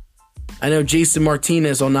 I know Jason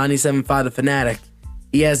Martinez on 97.5 The Fanatic,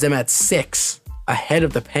 he has them at 6, ahead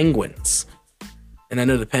of the Penguins. And I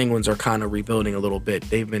know the Penguins are kind of rebuilding a little bit.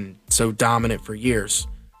 They've been so dominant for years.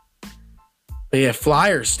 But yeah,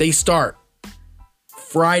 Flyers, they start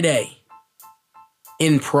Friday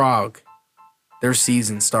in Prague. Their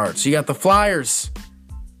season starts. You got the Flyers.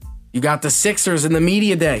 You got the Sixers in the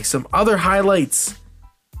media day. Some other highlights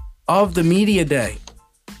of the media day.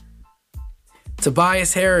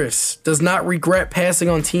 Tobias Harris does not regret passing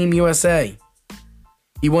on Team USA.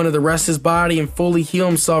 He wanted to rest his body and fully heal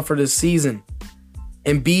himself for this season.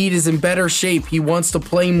 Embiid is in better shape. He wants to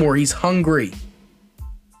play more. He's hungry.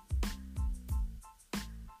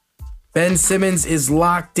 Ben Simmons is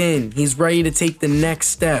locked in. He's ready to take the next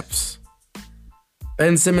steps.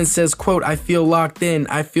 Ben Simmons says, quote, "I feel locked in.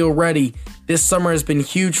 I feel ready. This summer has been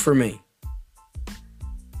huge for me.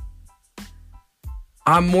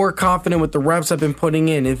 I'm more confident with the reps I've been putting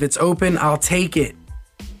in. If it's open, I'll take it."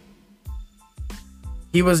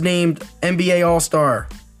 He was named NBA All-Star.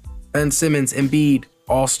 Ben Simmons, Embiid,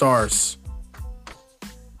 All-Stars.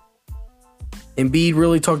 Embiid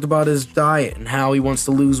really talked about his diet and how he wants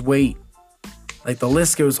to lose weight. Like, the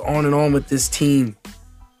list goes on and on with this team.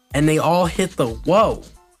 And they all hit the whoa.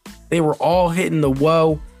 They were all hitting the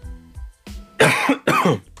whoa.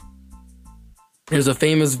 There's a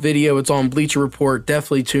famous video. It's on Bleacher Report.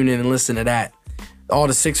 Definitely tune in and listen to that. All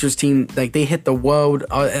the Sixers team, like, they hit the whoa.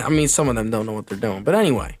 I mean, some of them don't know what they're doing. But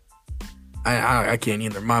anyway, I can't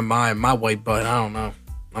either. My white butt, I don't know.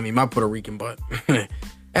 I mean, my Puerto Rican butt.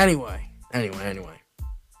 Anyway.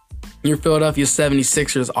 Your Philadelphia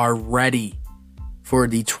 76ers are ready for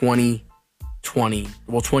the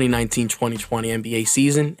 2019-2020 NBA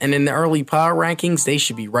season. And in the early power rankings, they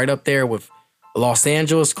should be right up there with Los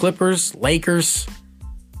Angeles Clippers, Lakers,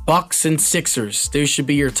 Bucks, and Sixers. Those should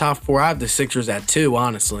be your top four. I have the Sixers at 2,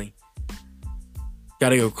 honestly.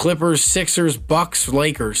 Gotta go Clippers, Sixers, Bucks,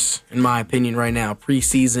 Lakers, in my opinion right now.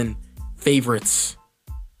 Preseason favorites.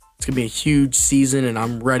 It's gonna be a huge season, and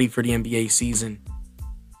I'm ready for the NBA season.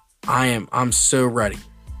 I'm so ready.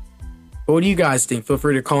 But what do you guys think? Feel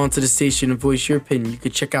free to call into the station and voice your opinion. You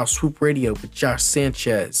can check out Swoop Radio with Josh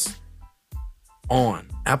Sanchez on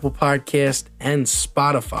Apple Podcast and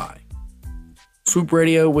Spotify. Swoop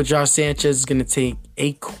Radio with Josh Sanchez is going to take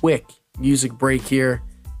a quick music break here.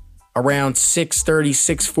 Around 6:30,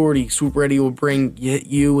 6:40, Swoop Radio will bring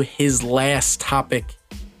you his last topic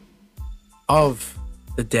of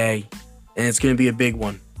the day, and it's going to be a big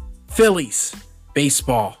one. Phillies,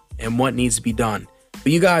 baseball, and what needs to be done.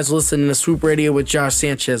 But you guys listen to Swoop Radio with Josh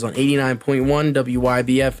Sanchez on 89.1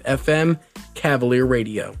 WYBF FM Cavalier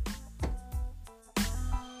Radio.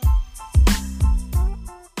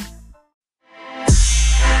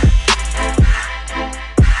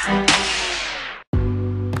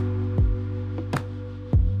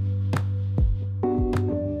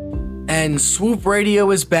 And Swoop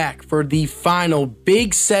Radio is back for the final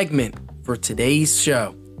big segment for today's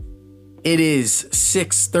show. It is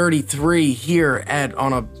 6:33 here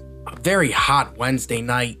on a very hot Wednesday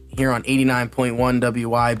night here on 89.1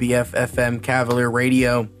 WYBF FM Cavalier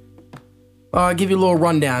Radio. I'll give you a little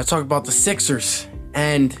rundown. I'll talk about the Sixers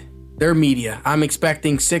and their media. I'm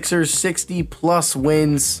expecting Sixers 60-plus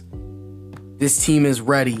wins. This team is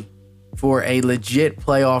ready for a legit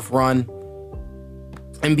playoff run.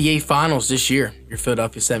 NBA Finals this year, your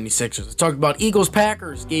Philadelphia 76ers. I talked about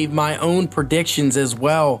Eagles-Packers, gave my own predictions as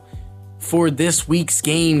well for this week's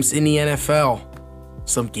games in the NFL.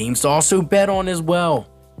 Some games to also bet on as well.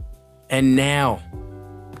 And now,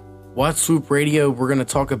 what Swoop Radio we're going to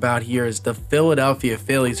talk about here is the Philadelphia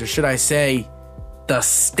Phillies, or should I say, the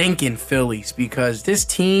stinking Phillies, because this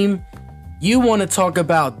team, you want to talk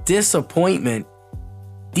about disappointment.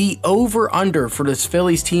 The over-under for this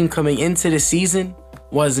Phillies team coming into the season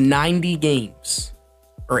was 90 games,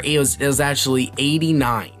 or it was actually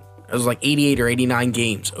 89. It was like 88 or 89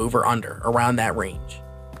 games over under, around that range.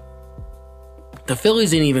 The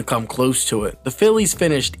Phillies didn't even come close to it. The Phillies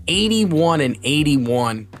finished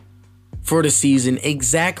 81-81 for the season,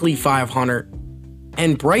 exactly 500.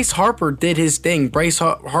 And Bryce Harper did his thing. Bryce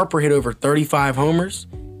Harper hit over 35 homers,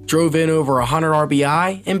 drove in over 100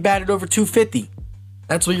 RBI, and batted over 250.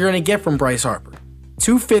 That's what you're going to get from Bryce Harper.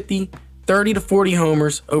 250, 30 to 40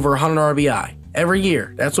 homers, over 100 RBI every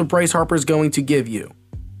year. That's what Bryce Harper is going to give you.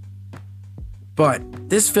 But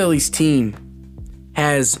this Phillies team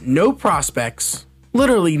has no prospects,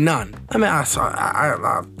 literally none. I mean,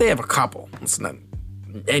 they have a couple. It's not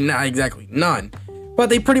exactly none, but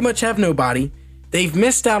they pretty much have nobody. They've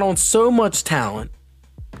missed out on so much talent.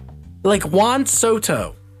 Like Juan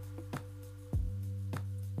Soto.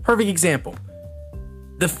 Perfect example.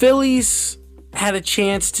 The Phillies had a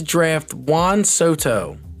chance to draft Juan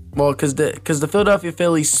Soto. Well, because the Philadelphia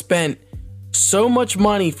Phillies spent so much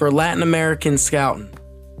money for Latin American scouting.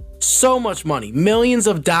 So much money. Millions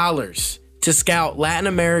of dollars to scout Latin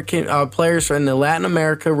American players from the Latin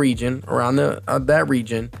America region, around that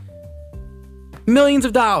region. Millions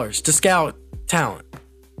of dollars to scout talent.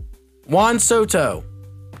 Juan Soto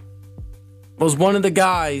was one of the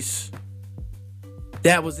guys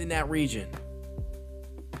that was in that region.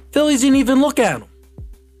 Phillies didn't even look at him.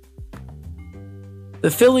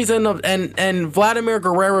 The Phillies and Vladimir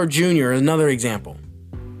Guerrero Jr. is another example.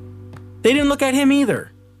 They didn't look at him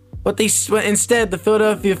either. But instead, the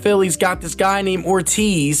Philadelphia Phillies got this guy named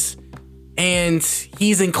Ortiz, and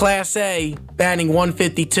he's in Class A, batting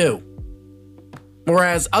 152.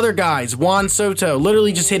 Whereas other guys, Juan Soto,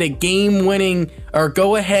 literally just hit a game-winning or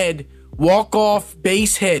go-ahead walk-off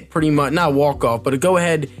base hit, pretty much. Not walk-off, but a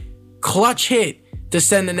go-ahead clutch hit to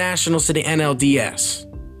send the Nationals to the NLDS.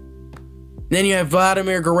 Then you have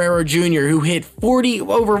Vladimir Guerrero Jr., who hit 40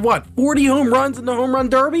 home runs in the home run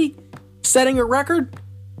derby? Setting a record?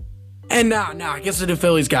 And now, guess what the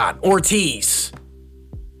Phillies got? Ortiz.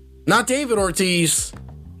 Not David Ortiz.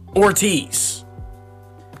 Ortiz.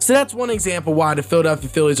 So that's one example why the Philadelphia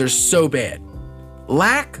Phillies are so bad.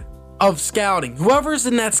 Lack of scouting. Whoever's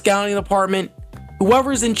in that scouting department,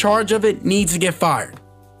 whoever's in charge of it needs to get fired.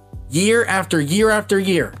 Year after year after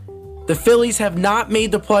year. The Phillies have not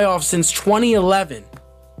made the playoffs since 2011.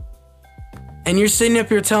 And you're sitting up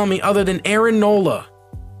here telling me other than Aaron Nola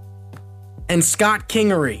and Scott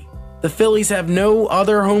Kingery, the Phillies have no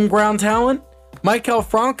other home ground talent? Maikel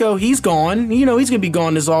Franco, he's gone. You know he's going to be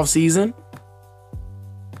gone this offseason.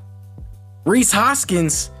 Rhys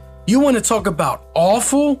Hoskins, you want to talk about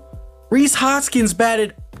awful? Rhys Hoskins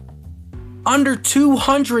batted under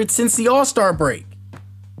 200 since the All-Star break.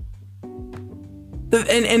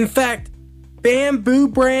 And in fact, Bamboo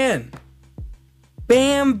Brad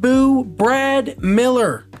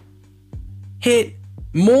Miller hit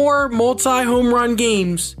more multi-home run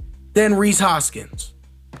games than Rhys Hoskins.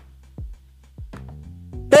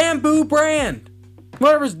 Bamboo Brad.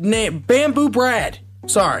 Whatever his name. Bamboo Brad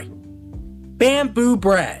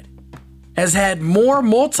has had more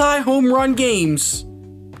multi-home run games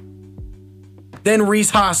than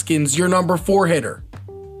Rhys Hoskins, your number 4 hitter.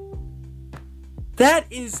 That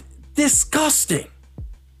is disgusting.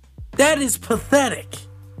 That is pathetic.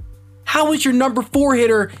 How is your number 4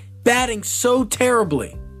 hitter batting so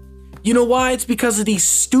terribly? You know why? It's because of these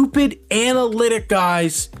stupid analytic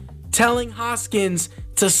guys telling Hoskins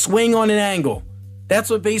to swing on an angle.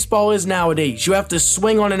 That's what baseball is nowadays. You have to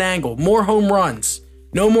swing on an angle. More home runs.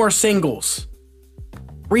 No more singles.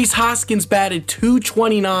 Rhys Hoskins batted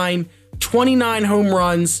 .229, 29 home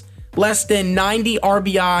runs, less than 90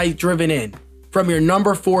 RBI driven in from your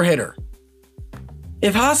number 4 hitter.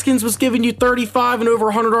 If Hoskins was giving you 35 and over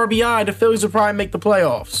 100 RBI, the Phillies would probably make the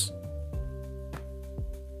playoffs.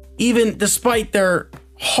 Even despite their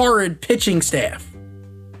horrid pitching staff.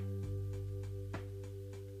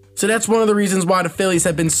 So that's one of the reasons why the Phillies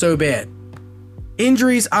have been so bad.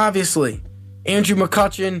 Injuries, obviously. Andrew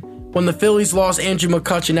McCutchen, when the Phillies lost Andrew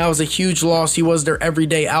McCutchen, that was a huge loss. He was their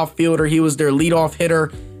everyday outfielder. He was their leadoff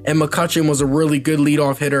hitter, and McCutchen was a really good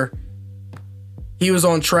leadoff hitter. He was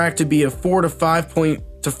on track to be a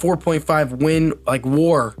 4.5 win,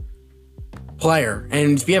 WAR player.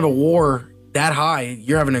 And if you have a WAR that high,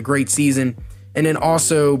 you're having a great season. And then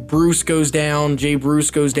also Bruce goes down. Jay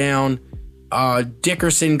Bruce goes down.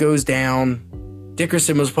 Dickerson goes down.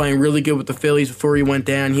 Dickerson was playing really good with the Phillies before he went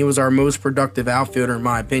down. He was our most productive outfielder, in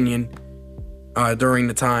my opinion, during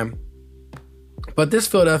the time. But this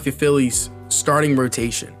Philadelphia Phillies starting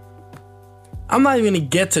rotation, I'm not even going to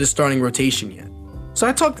get to the starting rotation yet. So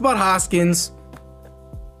I talked about Hoskins,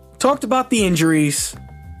 talked about the injuries.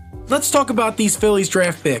 Let's talk about these Phillies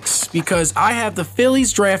draft picks, because I have the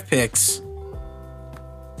Phillies draft picks.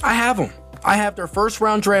 I have them. I have their first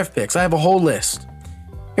round draft picks. I have a whole list.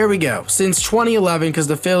 Here we go. Since 2011, because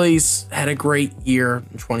the Phillies had a great year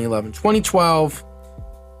in 2011. 2012,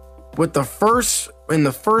 with the first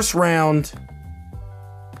round,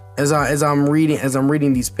 as I'm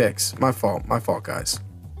reading these picks. My fault, guys.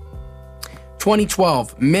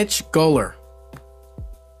 2012, Mitch Goller,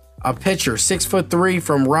 a pitcher, 6'3"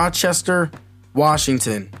 from Rochester,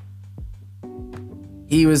 Washington.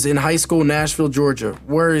 He was in high school, Nashville, Georgia.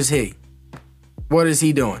 Where is he? What is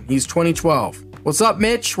he doing? He's 2012. What's up,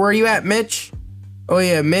 Mitch? Where are you at, Mitch? Oh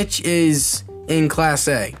yeah, Mitch is in Class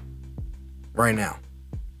A right now.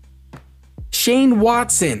 Shane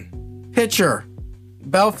Watson, pitcher,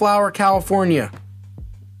 Bellflower, California.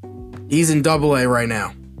 He's in AA right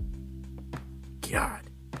now. God.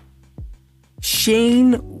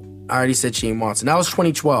 I already said Shane Watson. That was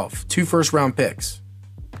 2012. 2 first-round picks.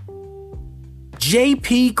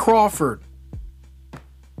 J.P. Crawford.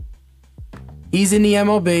 He's in the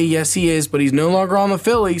MLB. Yes, he is, but he's no longer on the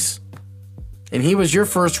Phillies. And he was your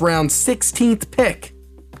first-round 16th pick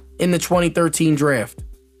in the 2013 draft.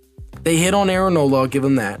 They hit on Aaron Nola. I'll give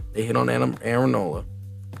him that. They hit on Aaron Nola.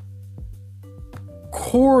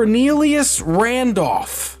 Cornelius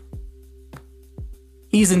Randolph.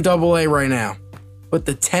 He's in AA right now with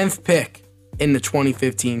the 10th pick in the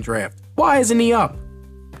 2015 draft. Why isn't he up?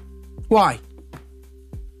 Why?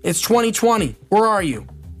 It's 2020. Where are you?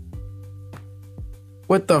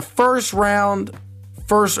 With the first round,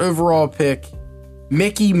 first overall pick,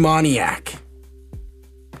 Mickey Moniak.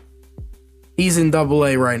 He's in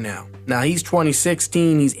AA right now. Now, he's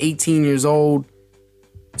 2016. He's 18 years old.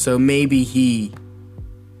 So maybe he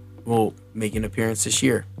will make an appearance this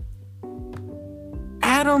year.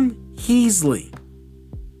 Adam Heasley.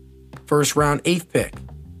 First round, 8th pick.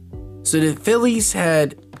 So the Phillies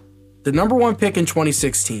had the number 1 pick in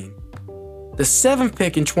 2016, the 7th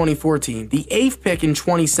pick in 2014, the 8th pick in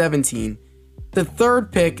 2017, the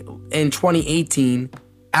 3rd pick in 2018,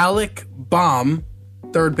 Alec Baum,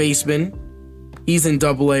 third baseman. He's in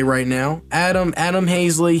AA right now. Adam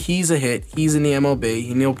Heasley, he's a hit. He's in the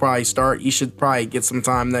MLB, and he'll probably start. He should probably get some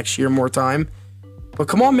time next year, more time. But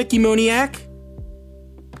come on, Mickey Moniak.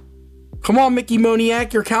 Come on, Mickey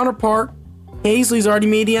Moniak, your counterpart. Heasley's already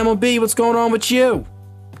made the MLB. What's going on with you?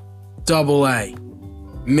 AA.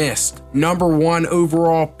 Missed. Number 1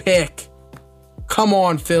 overall pick. Come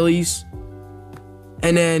on, Phillies.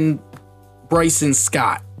 And then Bryson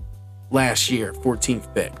Scott. Last year,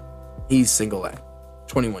 14th pick. He's single A.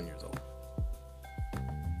 21 years old.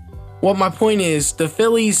 Well, my point is, the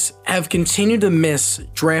Phillies have continued to miss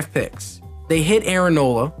draft picks. They hit Aaron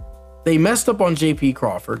Nola. They messed up on J.P.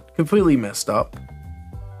 Crawford. Completely messed up.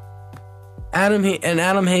 Adam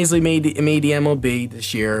Heasley made the MLB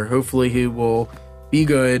this year. Hopefully he will be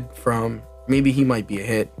good from, maybe he might be a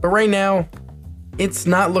hit. But right now, it's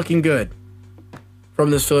not looking good from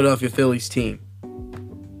this Philadelphia Phillies team.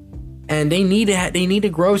 And they need to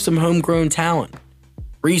grow some homegrown talent.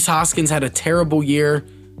 Rhys Hoskins had a terrible year.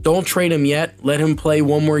 Don't trade him yet. Let him play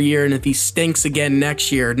one more year. And if he stinks again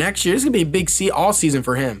next year, it's going to be a big all season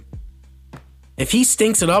for him. If he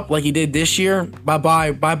stinks it up like he did this year,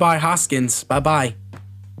 bye-bye Hoskins, bye-bye.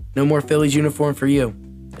 No more Phillies uniform for you.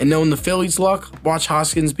 And knowing the Phillies' luck, watch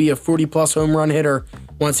Hoskins be a 40-plus home run hitter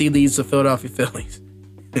once he leaves the Philadelphia Phillies.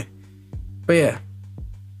 But yeah,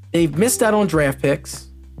 they've missed out on draft picks.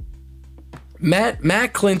 Matt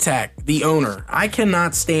Klentak, the owner, I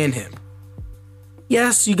cannot stand him.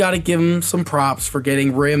 Yes, you got to give him some props for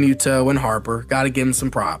getting Realmuto and Harper. Got to give him some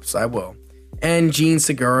props. I will. And Gene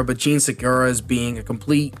Segura, but Gene Segura is being a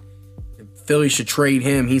complete. Philly should trade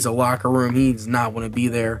him. He's a locker room. He does not want to be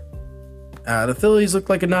there. The Phillies look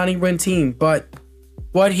like a 90-win team, but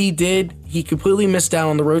what he did, he completely missed out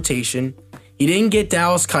on the rotation. He didn't get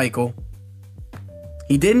Dallas Keuchel.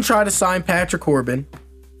 He didn't try to sign Patrick Corbin.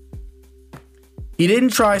 He didn't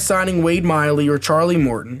try signing Wade Miley or Charlie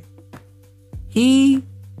Morton. He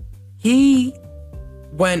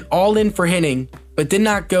went all in for hitting, but did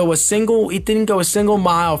not go a single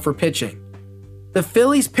mile for pitching. The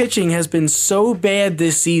Phillies pitching has been so bad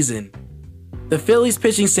this season. The Phillies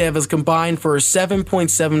pitching staff has combined for a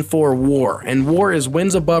 7.74 WAR, and WAR is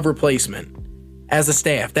wins above replacement as a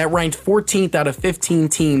staff. That ranked 14th out of 15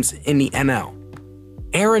 teams in the NL.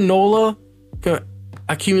 Aaron Nola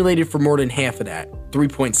accumulated for more than half of that,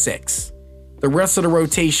 3.6. The rest of the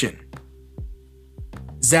rotation,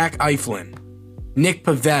 Zach Eflin, Nick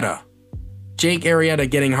Pivetta, Jake Arrieta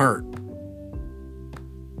getting hurt,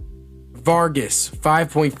 Vargas,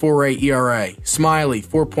 5.48 ERA, Smiley,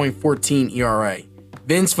 4.14 ERA,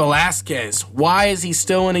 Vince Velasquez, why is he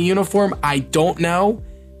still in a uniform? I don't know.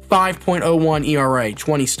 5.01 ERA,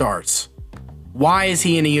 20 starts. Why is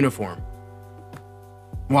he in a uniform?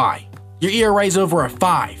 Why? Your ERA is over a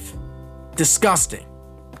 5. Disgusting.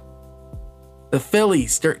 The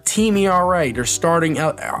Phillies, their team ERA, their starting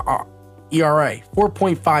ERA, 4.57,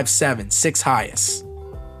 6th highest.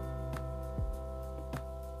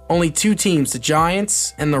 Only 2 teams, the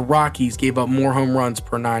Giants and the Rockies, gave up more home runs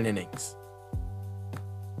per 9 innings.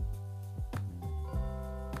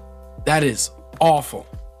 That is awful.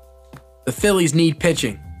 The Phillies need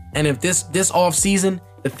pitching. And if this offseason,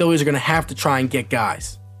 the Phillies are going to have to try and get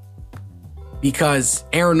guys. Because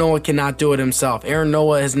Aaron Nola cannot do it himself. Aaron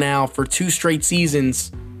Nola has now, for 2 straight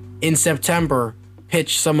seasons in September,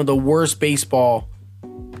 pitched some of the worst baseball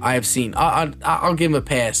I have seen. I'll give him a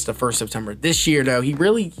pass the first September. This year, though, he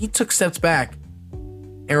took steps back.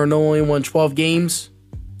 Aaron Nola only won 12 games,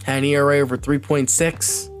 had an ERA over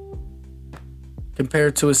 3.6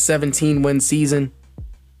 compared to his 17-win season.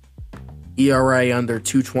 ERA under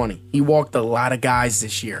 2.20. He walked a lot of guys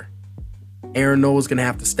this year. Aaron Nola's going to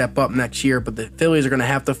have to step up next year, but the Phillies are going to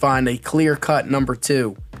have to find a clear-cut number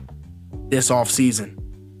 2 this offseason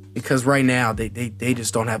because right now they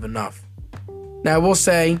just don't have enough. Now, I will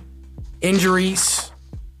say injuries.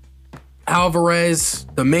 Alvarez,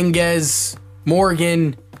 Dominguez,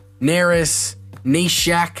 Morgan, Neris,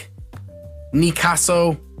 Neshek,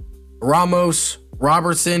 Nicaso, Ramos,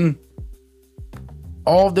 Robertson.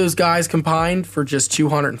 All of those guys combined for just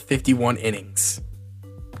 251 innings.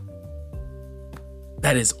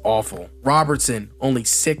 That is awful. Robertson, only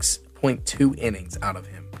 6.2 innings out of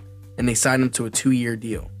him. And they signed him to a 2-year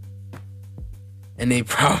deal. And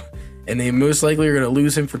they most likely are going to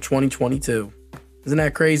lose him for 2022. Isn't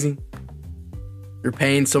that crazy? You're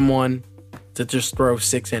paying someone to just throw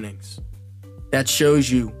 6 innings. That shows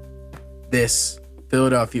you this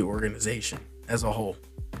Philadelphia organization as a whole.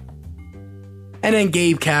 And then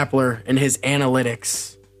Gabe Kapler and his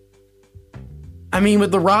analytics. I mean,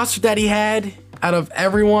 with the roster that he had, out of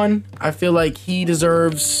everyone, I feel like he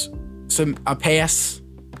deserves a pass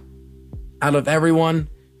out of everyone.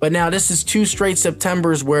 But now this is 2 straight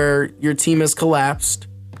Septembers where your team has collapsed.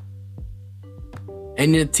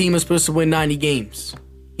 And your team is supposed to win 90 games.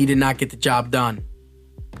 He did not get the job done.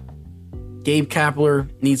 Gabe Kapler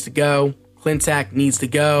needs to go. Klintak needs to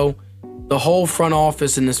go. The whole front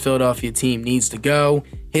office in this Philadelphia team needs to go.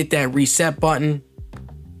 Hit that reset button.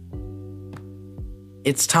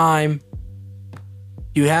 It's time.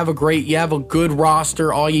 You have a good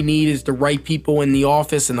roster. All you need is the right people in the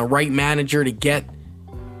office and the right manager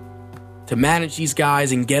to manage these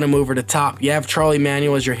guys and get them over the top. You have Charlie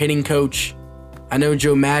Manuel as your hitting coach. I know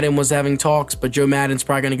Joe Madden was having talks, but Joe Madden's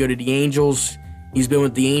probably going to go to the Angels. He's been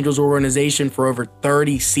with the Angels organization for over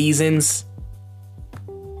 30 seasons.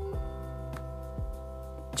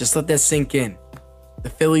 Just let that sink in. The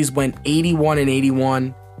Phillies went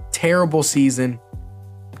 81-81. Terrible season.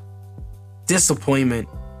 Disappointment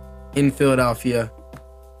in Philadelphia.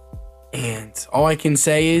 And all I can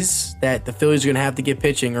say is that the Phillies are going to have to get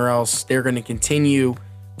pitching, or else they're going to continue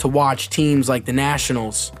to watch teams like the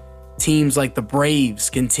Nationals, teams like the Braves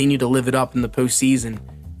continue to live it up in the postseason.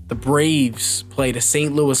 The Braves play the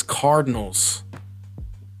St. Louis Cardinals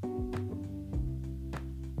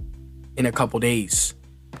in a couple days.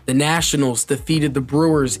 The Nationals defeated the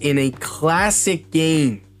Brewers in a classic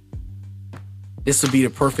game. This would be the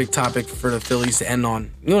perfect topic for the Phillies to end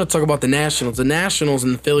on. You want to talk about the Nationals. The Nationals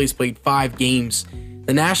and the Phillies played 5 games.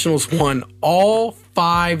 The Nationals won all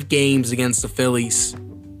 5 games against the Phillies.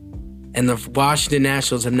 And the Washington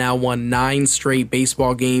Nationals have now won 9 straight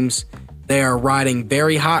baseball games. They are riding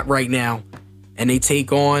very hot right now. And they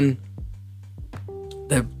take on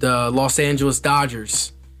the Los Angeles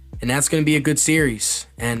Dodgers. And that's going to be a good series.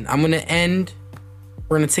 And I'm going to end.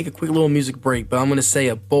 We're going to take a quick little music break, but I'm going to say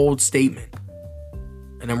a bold statement.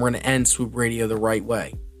 And then we're going to end Swoop Radio the right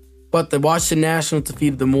way. But the Washington Nationals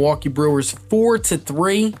defeated the Milwaukee Brewers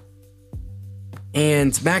 4-3.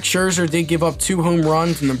 And Max Scherzer did give up 2 home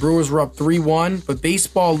runs, and the Brewers were up 3-1. But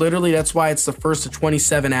baseball, literally, that's why it's the first of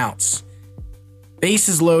 27 outs.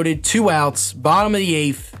 Bases loaded, 2 outs, bottom of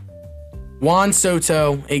the 8th. Juan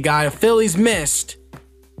Soto, a guy the Phillies missed,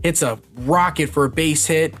 hits a rocket for a base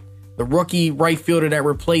hit. The rookie right fielder that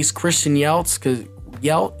replaced Christian Yelich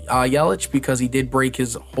because he did break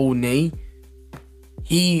his whole knee.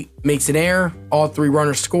 He makes an error. All 3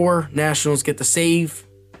 runners score. Nationals get the save.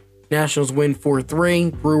 Nationals win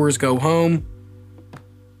 4-3. Brewers go home.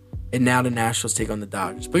 And now the Nationals take on the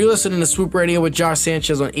Dodgers. But you're listening to Swoop Radio with Josh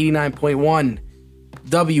Sanchez on 89.1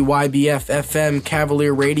 WYBF FM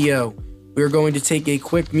Cavalier Radio. We're going to take a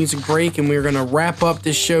quick music break and we're going to wrap up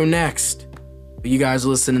this show next. But you guys are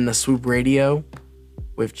listening to Swoop Radio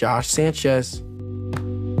with Josh Sanchez.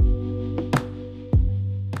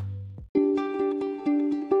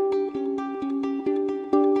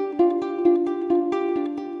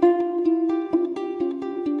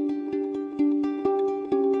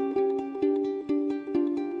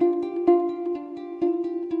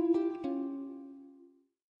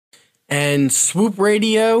 And Swoop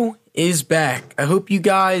Radio is back. I hope you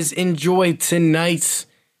guys enjoyed tonight's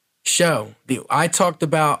show. I talked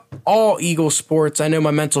about all Eagle sports. I know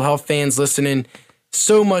my mental health fans listening,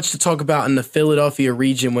 so much to talk about in the Philadelphia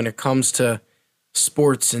region when it comes to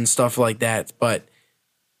sports and stuff like that. But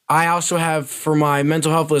I also have, for my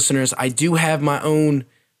mental health listeners, I do have my own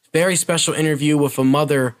very special interview with a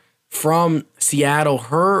mother from Seattle.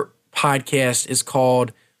 Her podcast is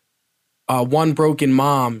called One Broken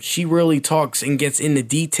Mom. She really talks and gets into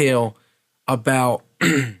detail about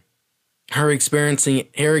her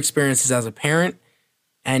experiences as a parent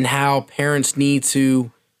and how parents need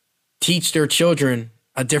to teach their children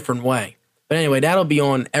a different way. But anyway, that'll be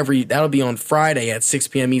on Friday at 6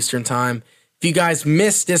 p.m. Eastern time. If you guys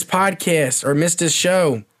missed this podcast or missed this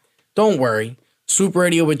show, don't worry. Swoop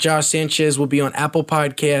Radio with Josh Sanchez will be on Apple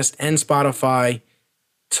Podcast and Spotify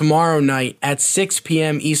tomorrow night at 6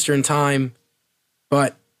 p.m. Eastern Time.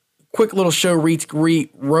 But quick little show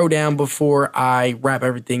row down before I wrap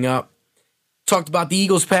everything up. Talked about the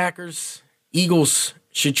Eagles-Packers. Eagles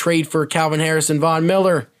should trade for Calvin Harris and Von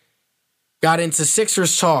Miller. Got into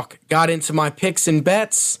Sixers talk. Got into my picks and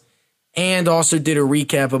bets. And also did a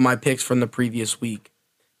recap of my picks from the previous week.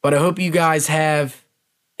 But I hope you guys have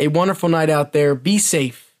a wonderful night out there. Be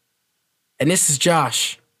safe. And this is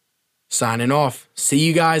Josh signing off. See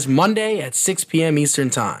you guys Monday at 6 p.m. Eastern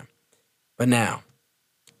Time. But now,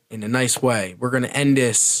 in a nice way, we're going to end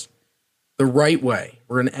this the right way.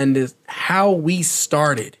 We're going to end this how we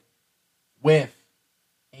started, with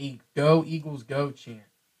a Go Eagles Go chant.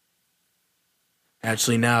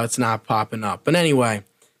 Actually, now it's not popping up. But anyway,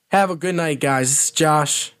 have a good night, guys. This is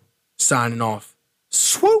Josh signing off.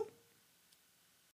 Swoop!